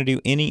if you're going to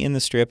do any in the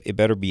strip, it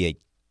better be a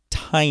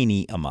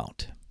tiny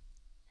amount.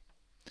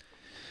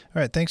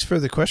 All right, thanks for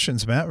the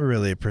questions, Matt. We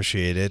really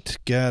appreciate it.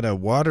 Got a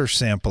water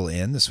sample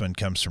in. This one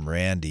comes from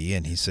Randy,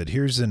 and he said,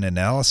 here's an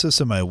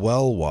analysis of my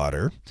well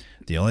water.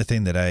 The only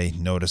thing that I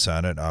notice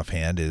on it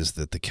offhand is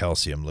that the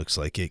calcium looks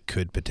like it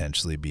could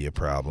potentially be a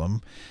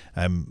problem.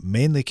 I'm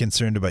mainly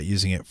concerned about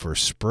using it for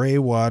spray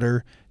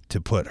water to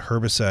put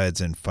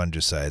herbicides and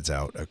fungicides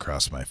out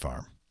across my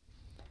farm.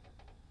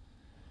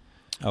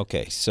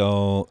 Okay,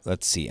 so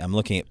let's see. I'm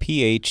looking at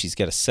pH. He's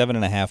got a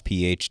 7.5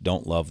 pH.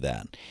 Don't love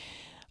that.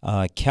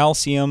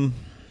 Calcium,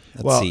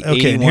 let's see.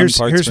 Okay, and here's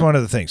one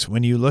of the things.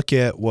 When you look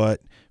at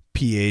what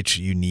pH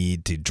you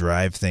need to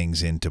drive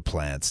things into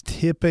plants,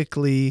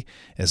 typically,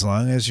 as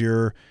long as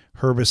your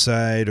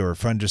herbicide or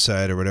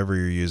fungicide or whatever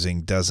you're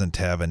using doesn't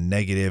have a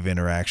negative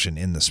interaction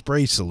in the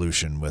spray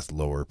solution with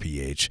lower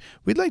pH,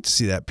 we'd like to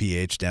see that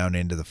pH down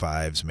into the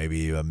 5s,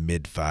 maybe a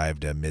mid-5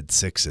 to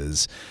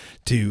mid-6s,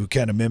 to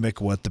kind of mimic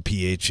what the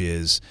pH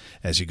is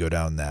as you go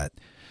down that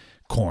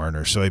corn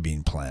or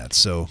soybean plants.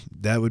 So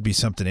that would be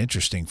something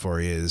interesting for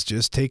you, is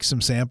just take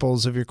some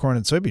samples of your corn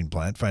and soybean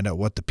plant, find out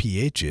what the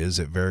pH is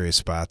at various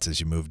spots as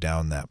you move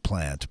down that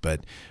plant.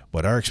 But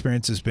what our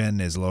experience has been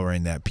is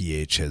lowering that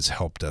pH has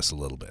helped us a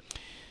little bit.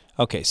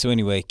 Okay, so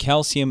anyway,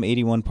 calcium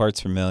 81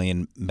 parts per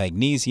million,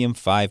 magnesium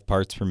 5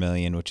 parts per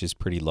million, which is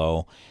pretty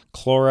low,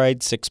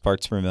 chloride 6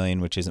 parts per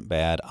million, which isn't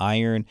bad,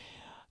 iron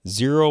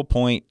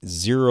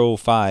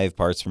 0.05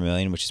 parts per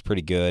million, which is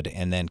pretty good,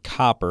 and then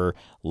copper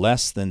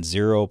less than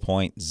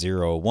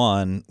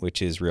 0.01,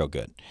 which is real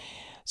good.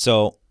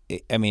 So,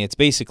 I mean, it's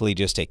basically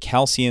just a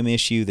calcium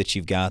issue that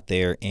you've got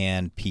there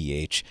and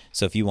pH.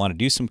 So if you want to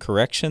do some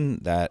correction,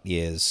 that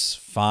is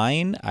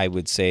fine. I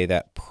would say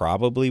that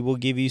probably will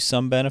give you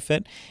some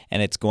benefit,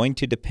 and it's going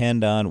to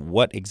depend on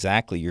what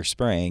exactly you're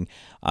spraying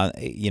when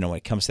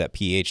it comes to that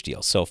pH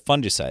deal. So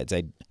fungicides,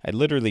 I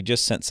literally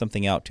just sent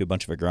something out to a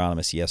bunch of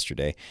agronomists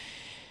yesterday.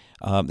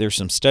 There's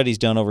some studies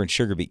done over in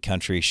sugar beet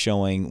country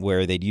showing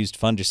where they'd used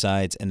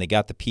fungicides and they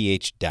got the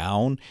pH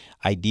down.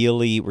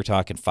 Ideally, we're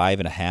talking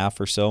 5.5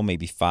 or so,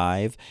 maybe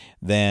 5.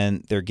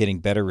 Then they're getting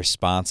better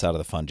response out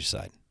of the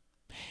fungicide.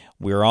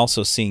 We're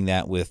also seeing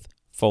that with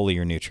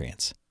foliar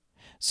nutrients.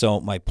 So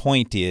my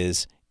point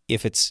is,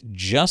 if it's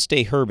just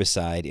a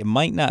herbicide, it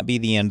might not be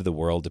the end of the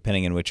world,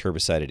 depending on which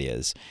herbicide it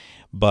is.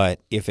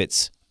 But if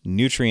it's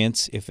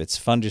nutrients, if it's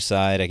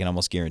fungicide, I can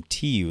almost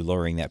guarantee you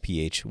lowering that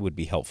pH would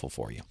be helpful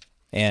for you.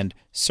 And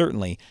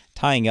certainly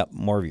tying up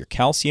more of your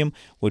calcium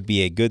would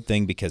be a good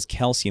thing, because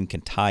calcium can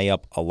tie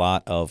up a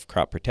lot of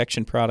crop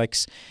protection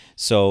products.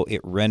 So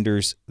it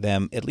renders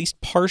them at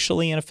least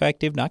partially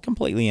ineffective, not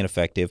completely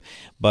ineffective.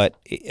 But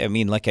I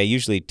mean, like I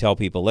usually tell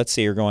people, let's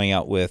say you're going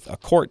out with a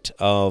quart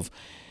of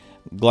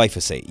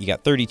glyphosate. You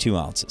got 32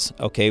 ounces.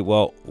 Okay,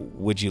 well,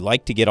 would you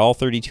like to get all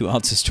 32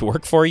 ounces to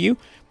work for you?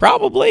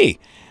 Probably.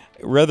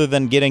 Rather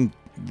than getting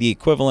the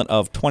equivalent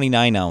of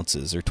 29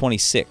 ounces or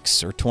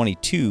 26 or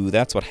 22,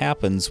 that's what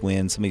happens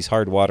when some of these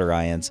hard water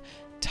ions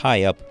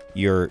tie up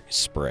your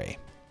spray.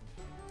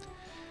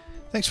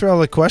 Thanks for all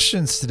the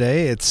questions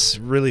today. It's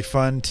really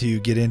fun to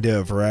get into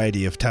a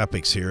variety of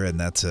topics here, and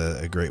that's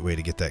a great way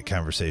to get that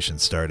conversation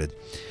started.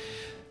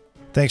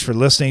 Thanks for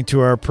listening to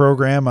our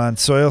program on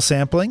soil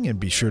sampling, and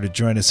be sure to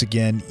join us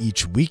again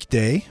each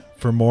weekday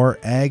for more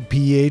Ag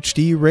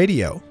PhD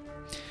Radio.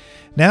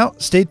 Now,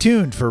 stay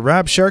tuned for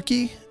Rob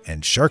Sharkey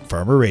and Shark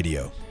Farmer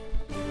Radio.